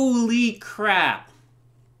 Holy crap!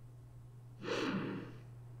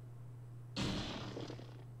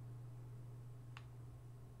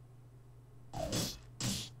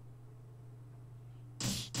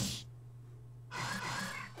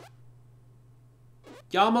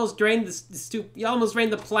 You almost drained the you almost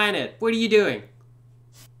drained the planet. What are you doing?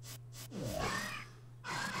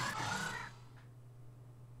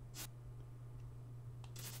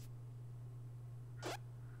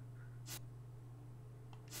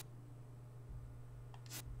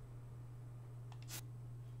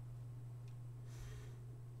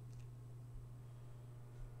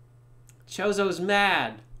 Chozo's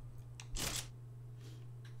mad.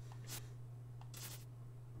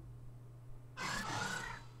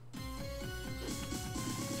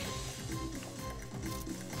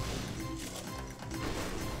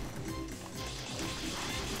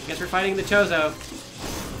 Guess we're fighting the Chozo.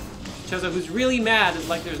 Chozo, who's really mad, is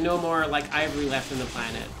like there's no more like ivory left in the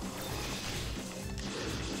planet.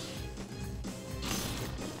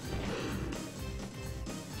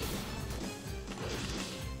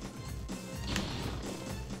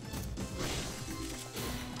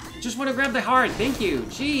 Just want to grab the heart, thank you.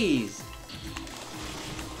 Jeez.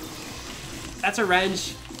 That's a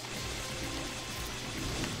wrench.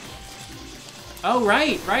 Oh,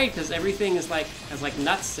 right, because everything is like has like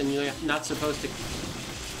nuts, and you're not supposed to.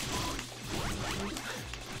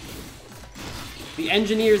 The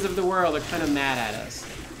engineers of the world are kind of mad at us.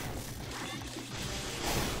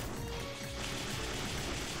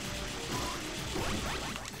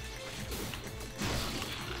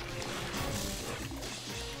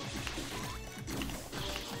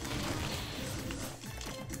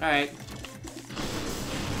 All right.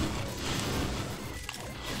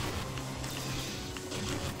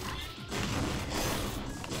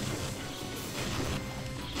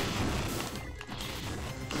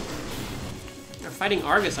 Fighting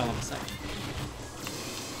Argus all of a sudden.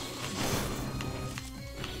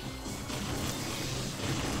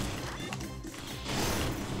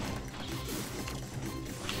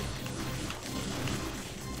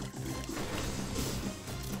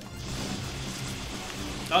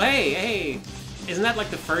 Oh, hey, hey. Isn't that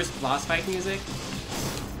like the first boss fight music?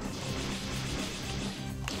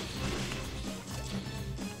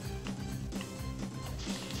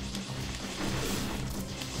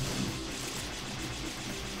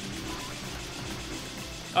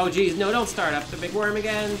 Oh geez, no, don't start up the big worm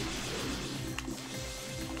again.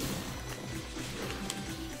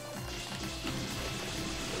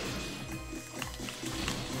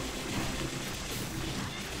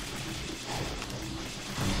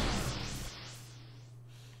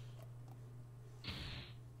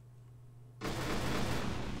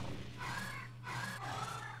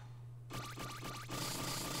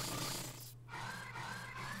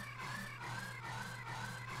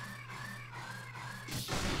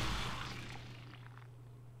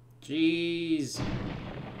 Jeez.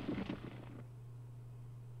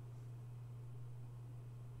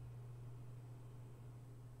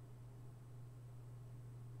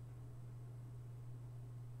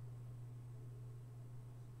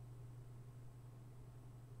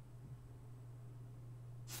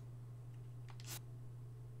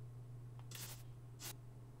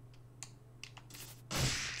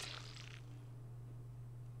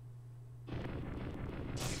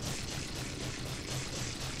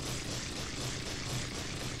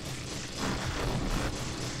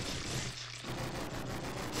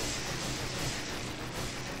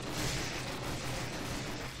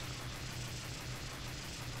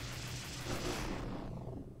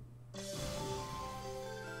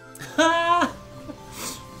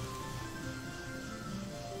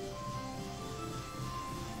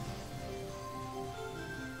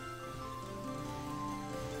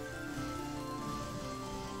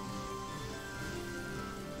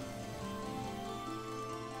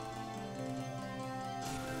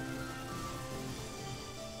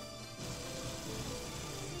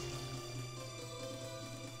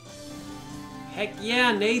 Heck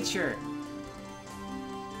yeah, nature!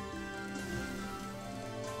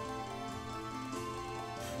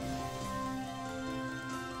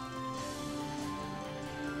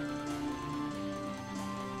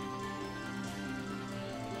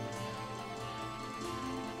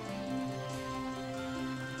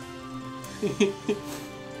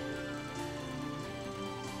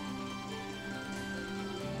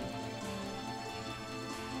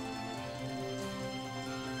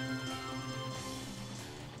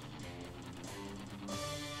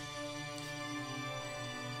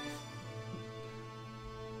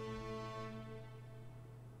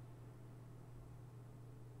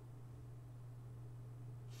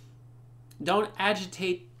 Don't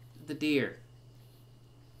agitate the deer.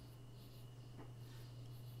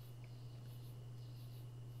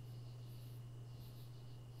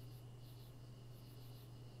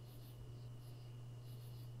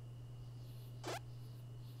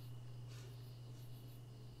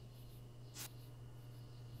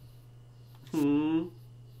 Hmm.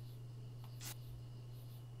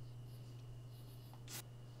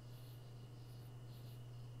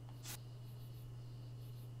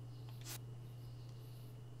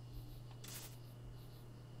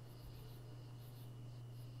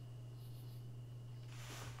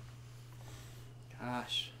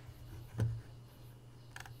 Gosh.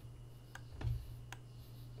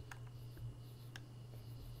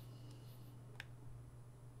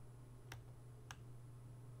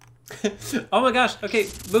 Oh my gosh. Okay,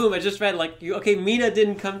 boom, I just read like you okay, Mina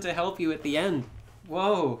didn't come to help you at the end.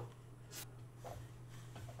 Whoa.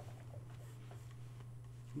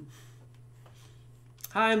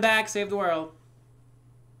 Hi, I'm back. Save the world.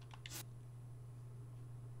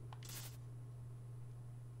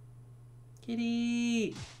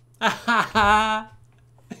 Kitty. Ha ha ha.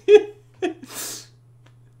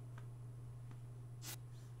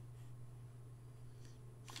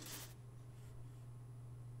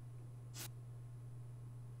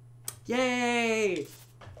 Yay!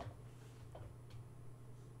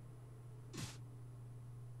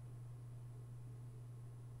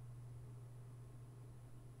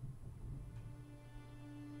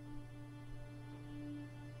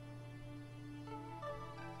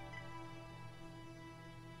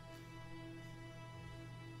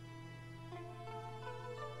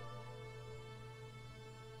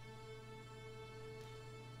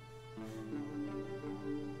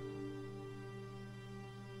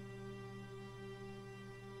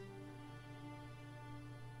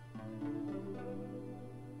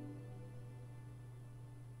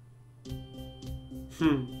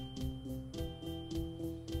 Hmm.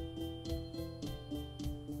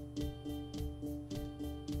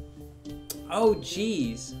 Oh,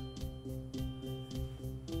 geez.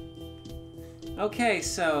 Okay,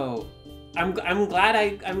 so I'm glad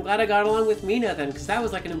I got along with Mina then, because that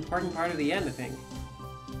was like an important part of the end, I think.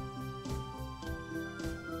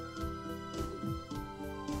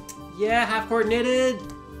 Yeah, half coordinated.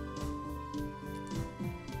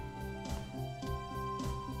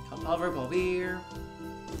 Oliver, Polvir,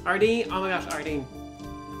 Ardeen. Oh my gosh, Ardeen.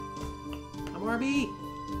 I'm RB.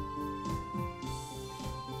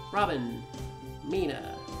 Robin,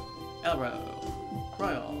 Mina, Elro,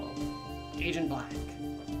 Royal, Agent Black,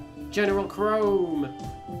 General Chrome,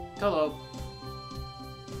 Tolo.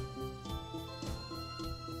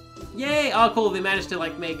 Yay! Oh, cool. They managed to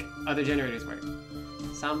like make other generators work.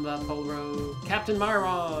 Samba, Polro, Captain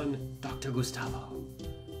Maron, Dr. Gustavo,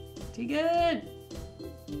 Tegan,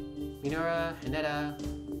 Minora, Hanetta,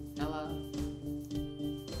 Ella,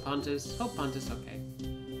 Pontus. Oh, Pontus, okay.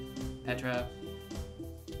 Petra,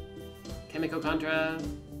 Chemico Contra,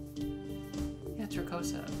 yeah,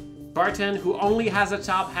 Turcosa. Barton, who only has a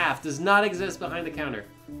top half, does not exist behind the counter.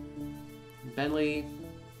 Bentley,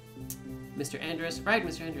 Mr. Andrus, right,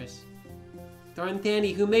 Mr. Andrus. Thorin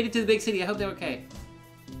Thandy, who made it to the big city. I hope they're okay.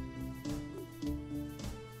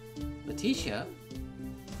 Letitia?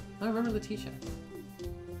 I remember Letitia.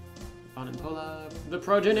 Bon and Pola, the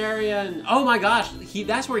Progenarian. Oh my gosh,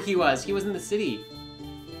 that's where he was. He was in the city.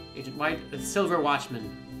 Agent White, the Silver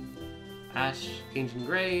Watchman. Ash, Agent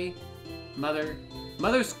Gray,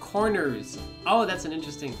 Mother's Corners. Oh, that's an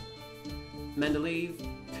interesting. Mendeleev.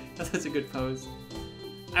 That's a good pose.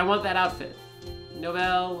 I want that outfit.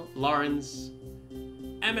 Novell, Lawrence,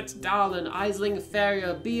 Emmett Darlin, Isling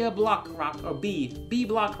Ferrier, Bia Blockrock, or B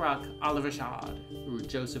Blockrock, Oliver Shard,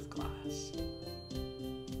 Joseph Glass.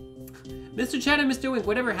 Mr. Chad and Mr. Wink.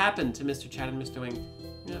 Whatever happened to Mr. Chad and Mr. Wink?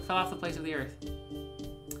 You know, fell off the face of the earth.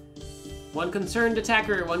 One concerned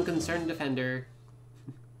attacker, one concerned defender.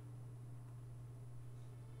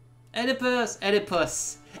 Oedipus.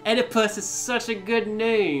 Oedipus. Oedipus is such a good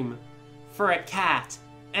name for a cat.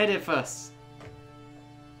 Oedipus.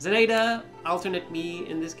 Zenaida, alternate me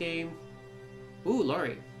in this game. Ooh,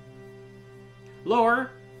 Lori.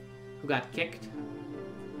 Lore, who got kicked.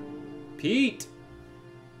 Pete.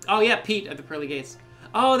 Oh yeah, Pete at the pearly gates.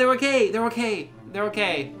 Oh, they're okay. They're okay. They're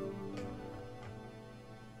okay.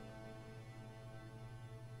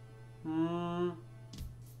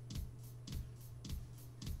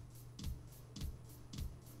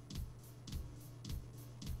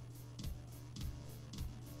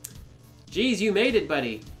 Jeez, you made it,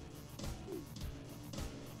 buddy.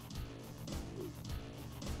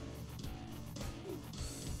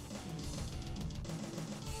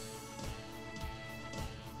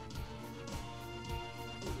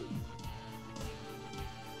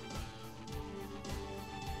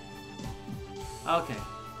 Okay.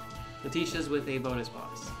 Letitia's with a bonus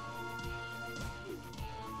boss.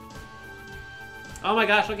 Oh my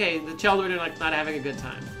gosh, okay, the children are like not having a good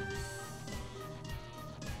time.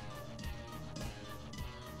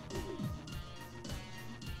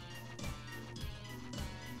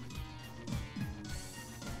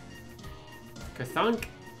 Kerthunk.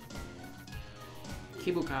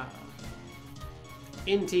 Kibuka.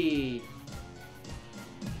 Inti.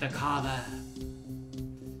 Dakava.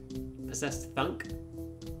 Possessed Thunk.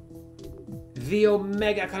 The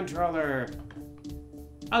Omega Controller.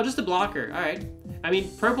 Oh, just a blocker. Alright. I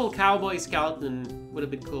mean, Purple Cowboy Skeleton would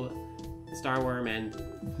have been cool. Starworm and...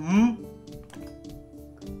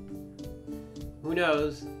 Who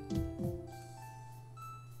knows?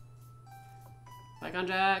 Icon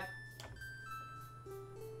Jack.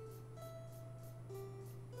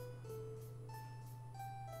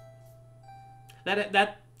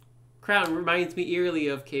 That crown reminds me eerily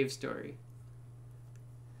of Cave Story.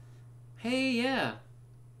 Hey, yeah.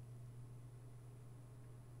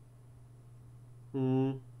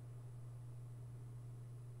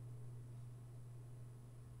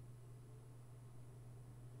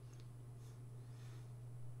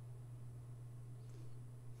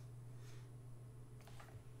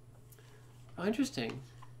 Oh, interesting.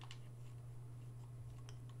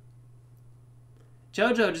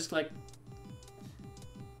 JoJo just like...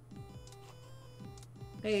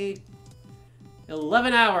 Hey,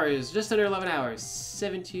 11 hours, just under 11 hours.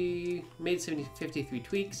 Made 53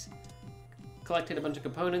 tweaks. Collected a bunch of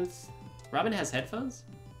components. Robin has headphones?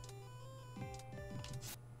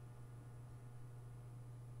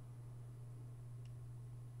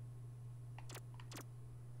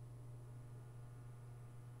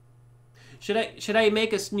 Should I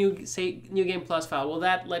make a new game plus file? Will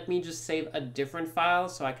that let me just save a different file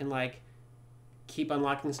so I can like keep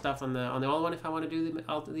unlocking stuff on the old one if I want to do the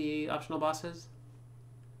optional bosses?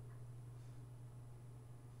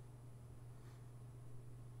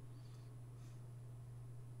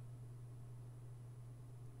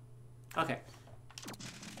 Okay.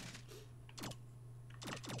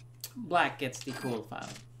 Black gets the cool file.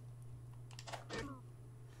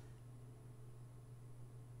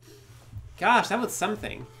 Gosh, that was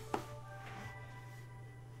something.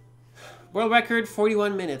 World record,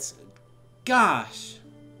 41 minutes. Gosh.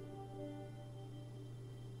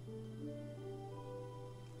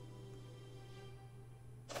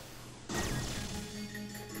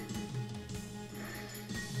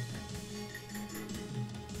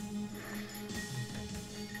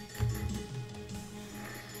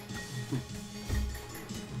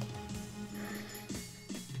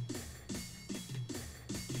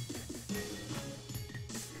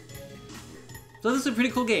 So this is a pretty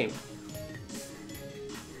cool game.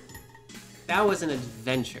 That was an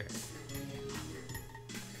adventure.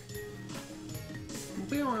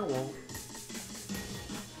 There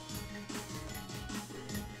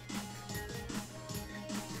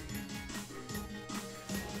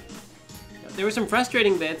were some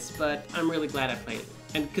frustrating bits, but I'm really glad I played it.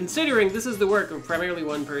 And considering this is the work of primarily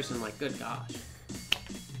one person, like, good gosh.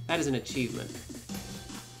 That is an achievement.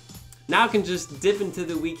 Now I can just dip into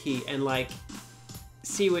the wiki and, like,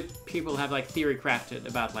 see what people have, like, theory crafted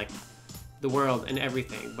about, like, the world and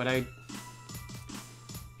everything. But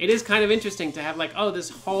it is kind of interesting to have, like, oh, this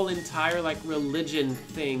whole entire, like, religion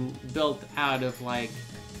thing built out of, like,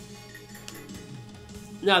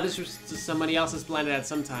 no, this was just somebody else's planet at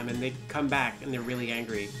some time, and they come back and they're really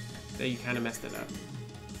angry that you kind of messed it up.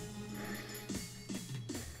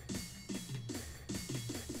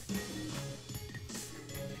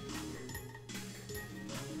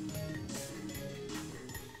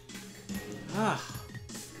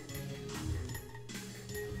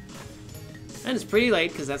 And it's pretty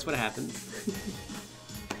late, because that's what happens.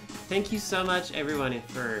 Thank you so much, everyone,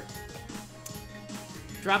 for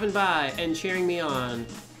dropping by and cheering me on.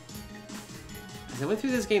 As I went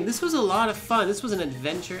through this game, this was a lot of fun. This was an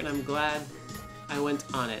adventure, and I'm glad I went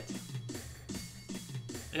on it.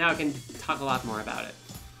 And now I can talk a lot more about it.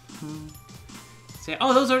 Say,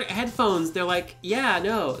 oh, those are headphones. They're like, yeah,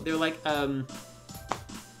 no. They're like,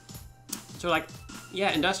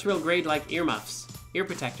 yeah, industrial grade, like, earmuffs. Ear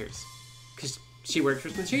protectors. Because she works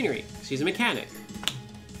with machinery. She's a mechanic.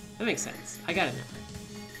 That makes sense. I got it now.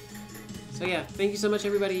 So yeah, thank you so much,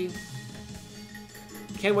 everybody.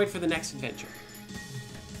 Can't wait for the next adventure.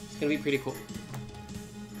 It's gonna be pretty cool.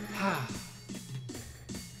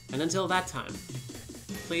 And until that time,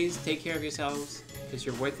 please take care of yourselves, because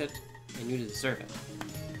you're worth it, and you deserve it.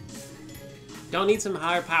 Don't need some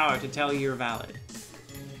higher power to tell you you're valid.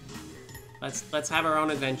 Let's have our own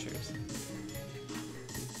adventures.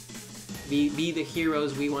 Be the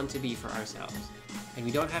heroes we want to be for ourselves. And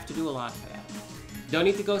you don't have to do a lot for that. You don't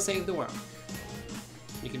need to go save the world.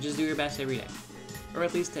 You can just do your best every day. Or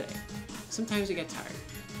at least today. Sometimes you get tired.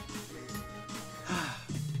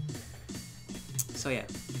 So yeah.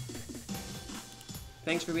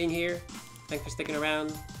 Thanks for being here. Thanks for sticking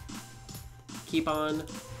around. Keep on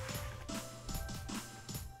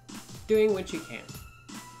doing what you can.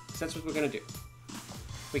 Because that's what we're gonna do.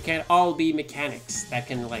 We can't all be mechanics that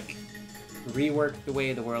can, like, rework the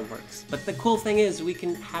way the world works. But the cool thing is, we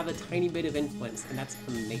can have a tiny bit of influence, and that's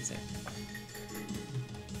amazing.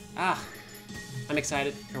 I'm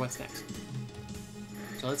excited for what's next.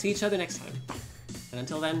 So let's see each other next time. And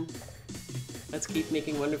until then, let's keep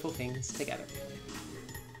making wonderful things together.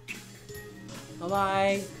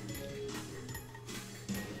 Bye-bye!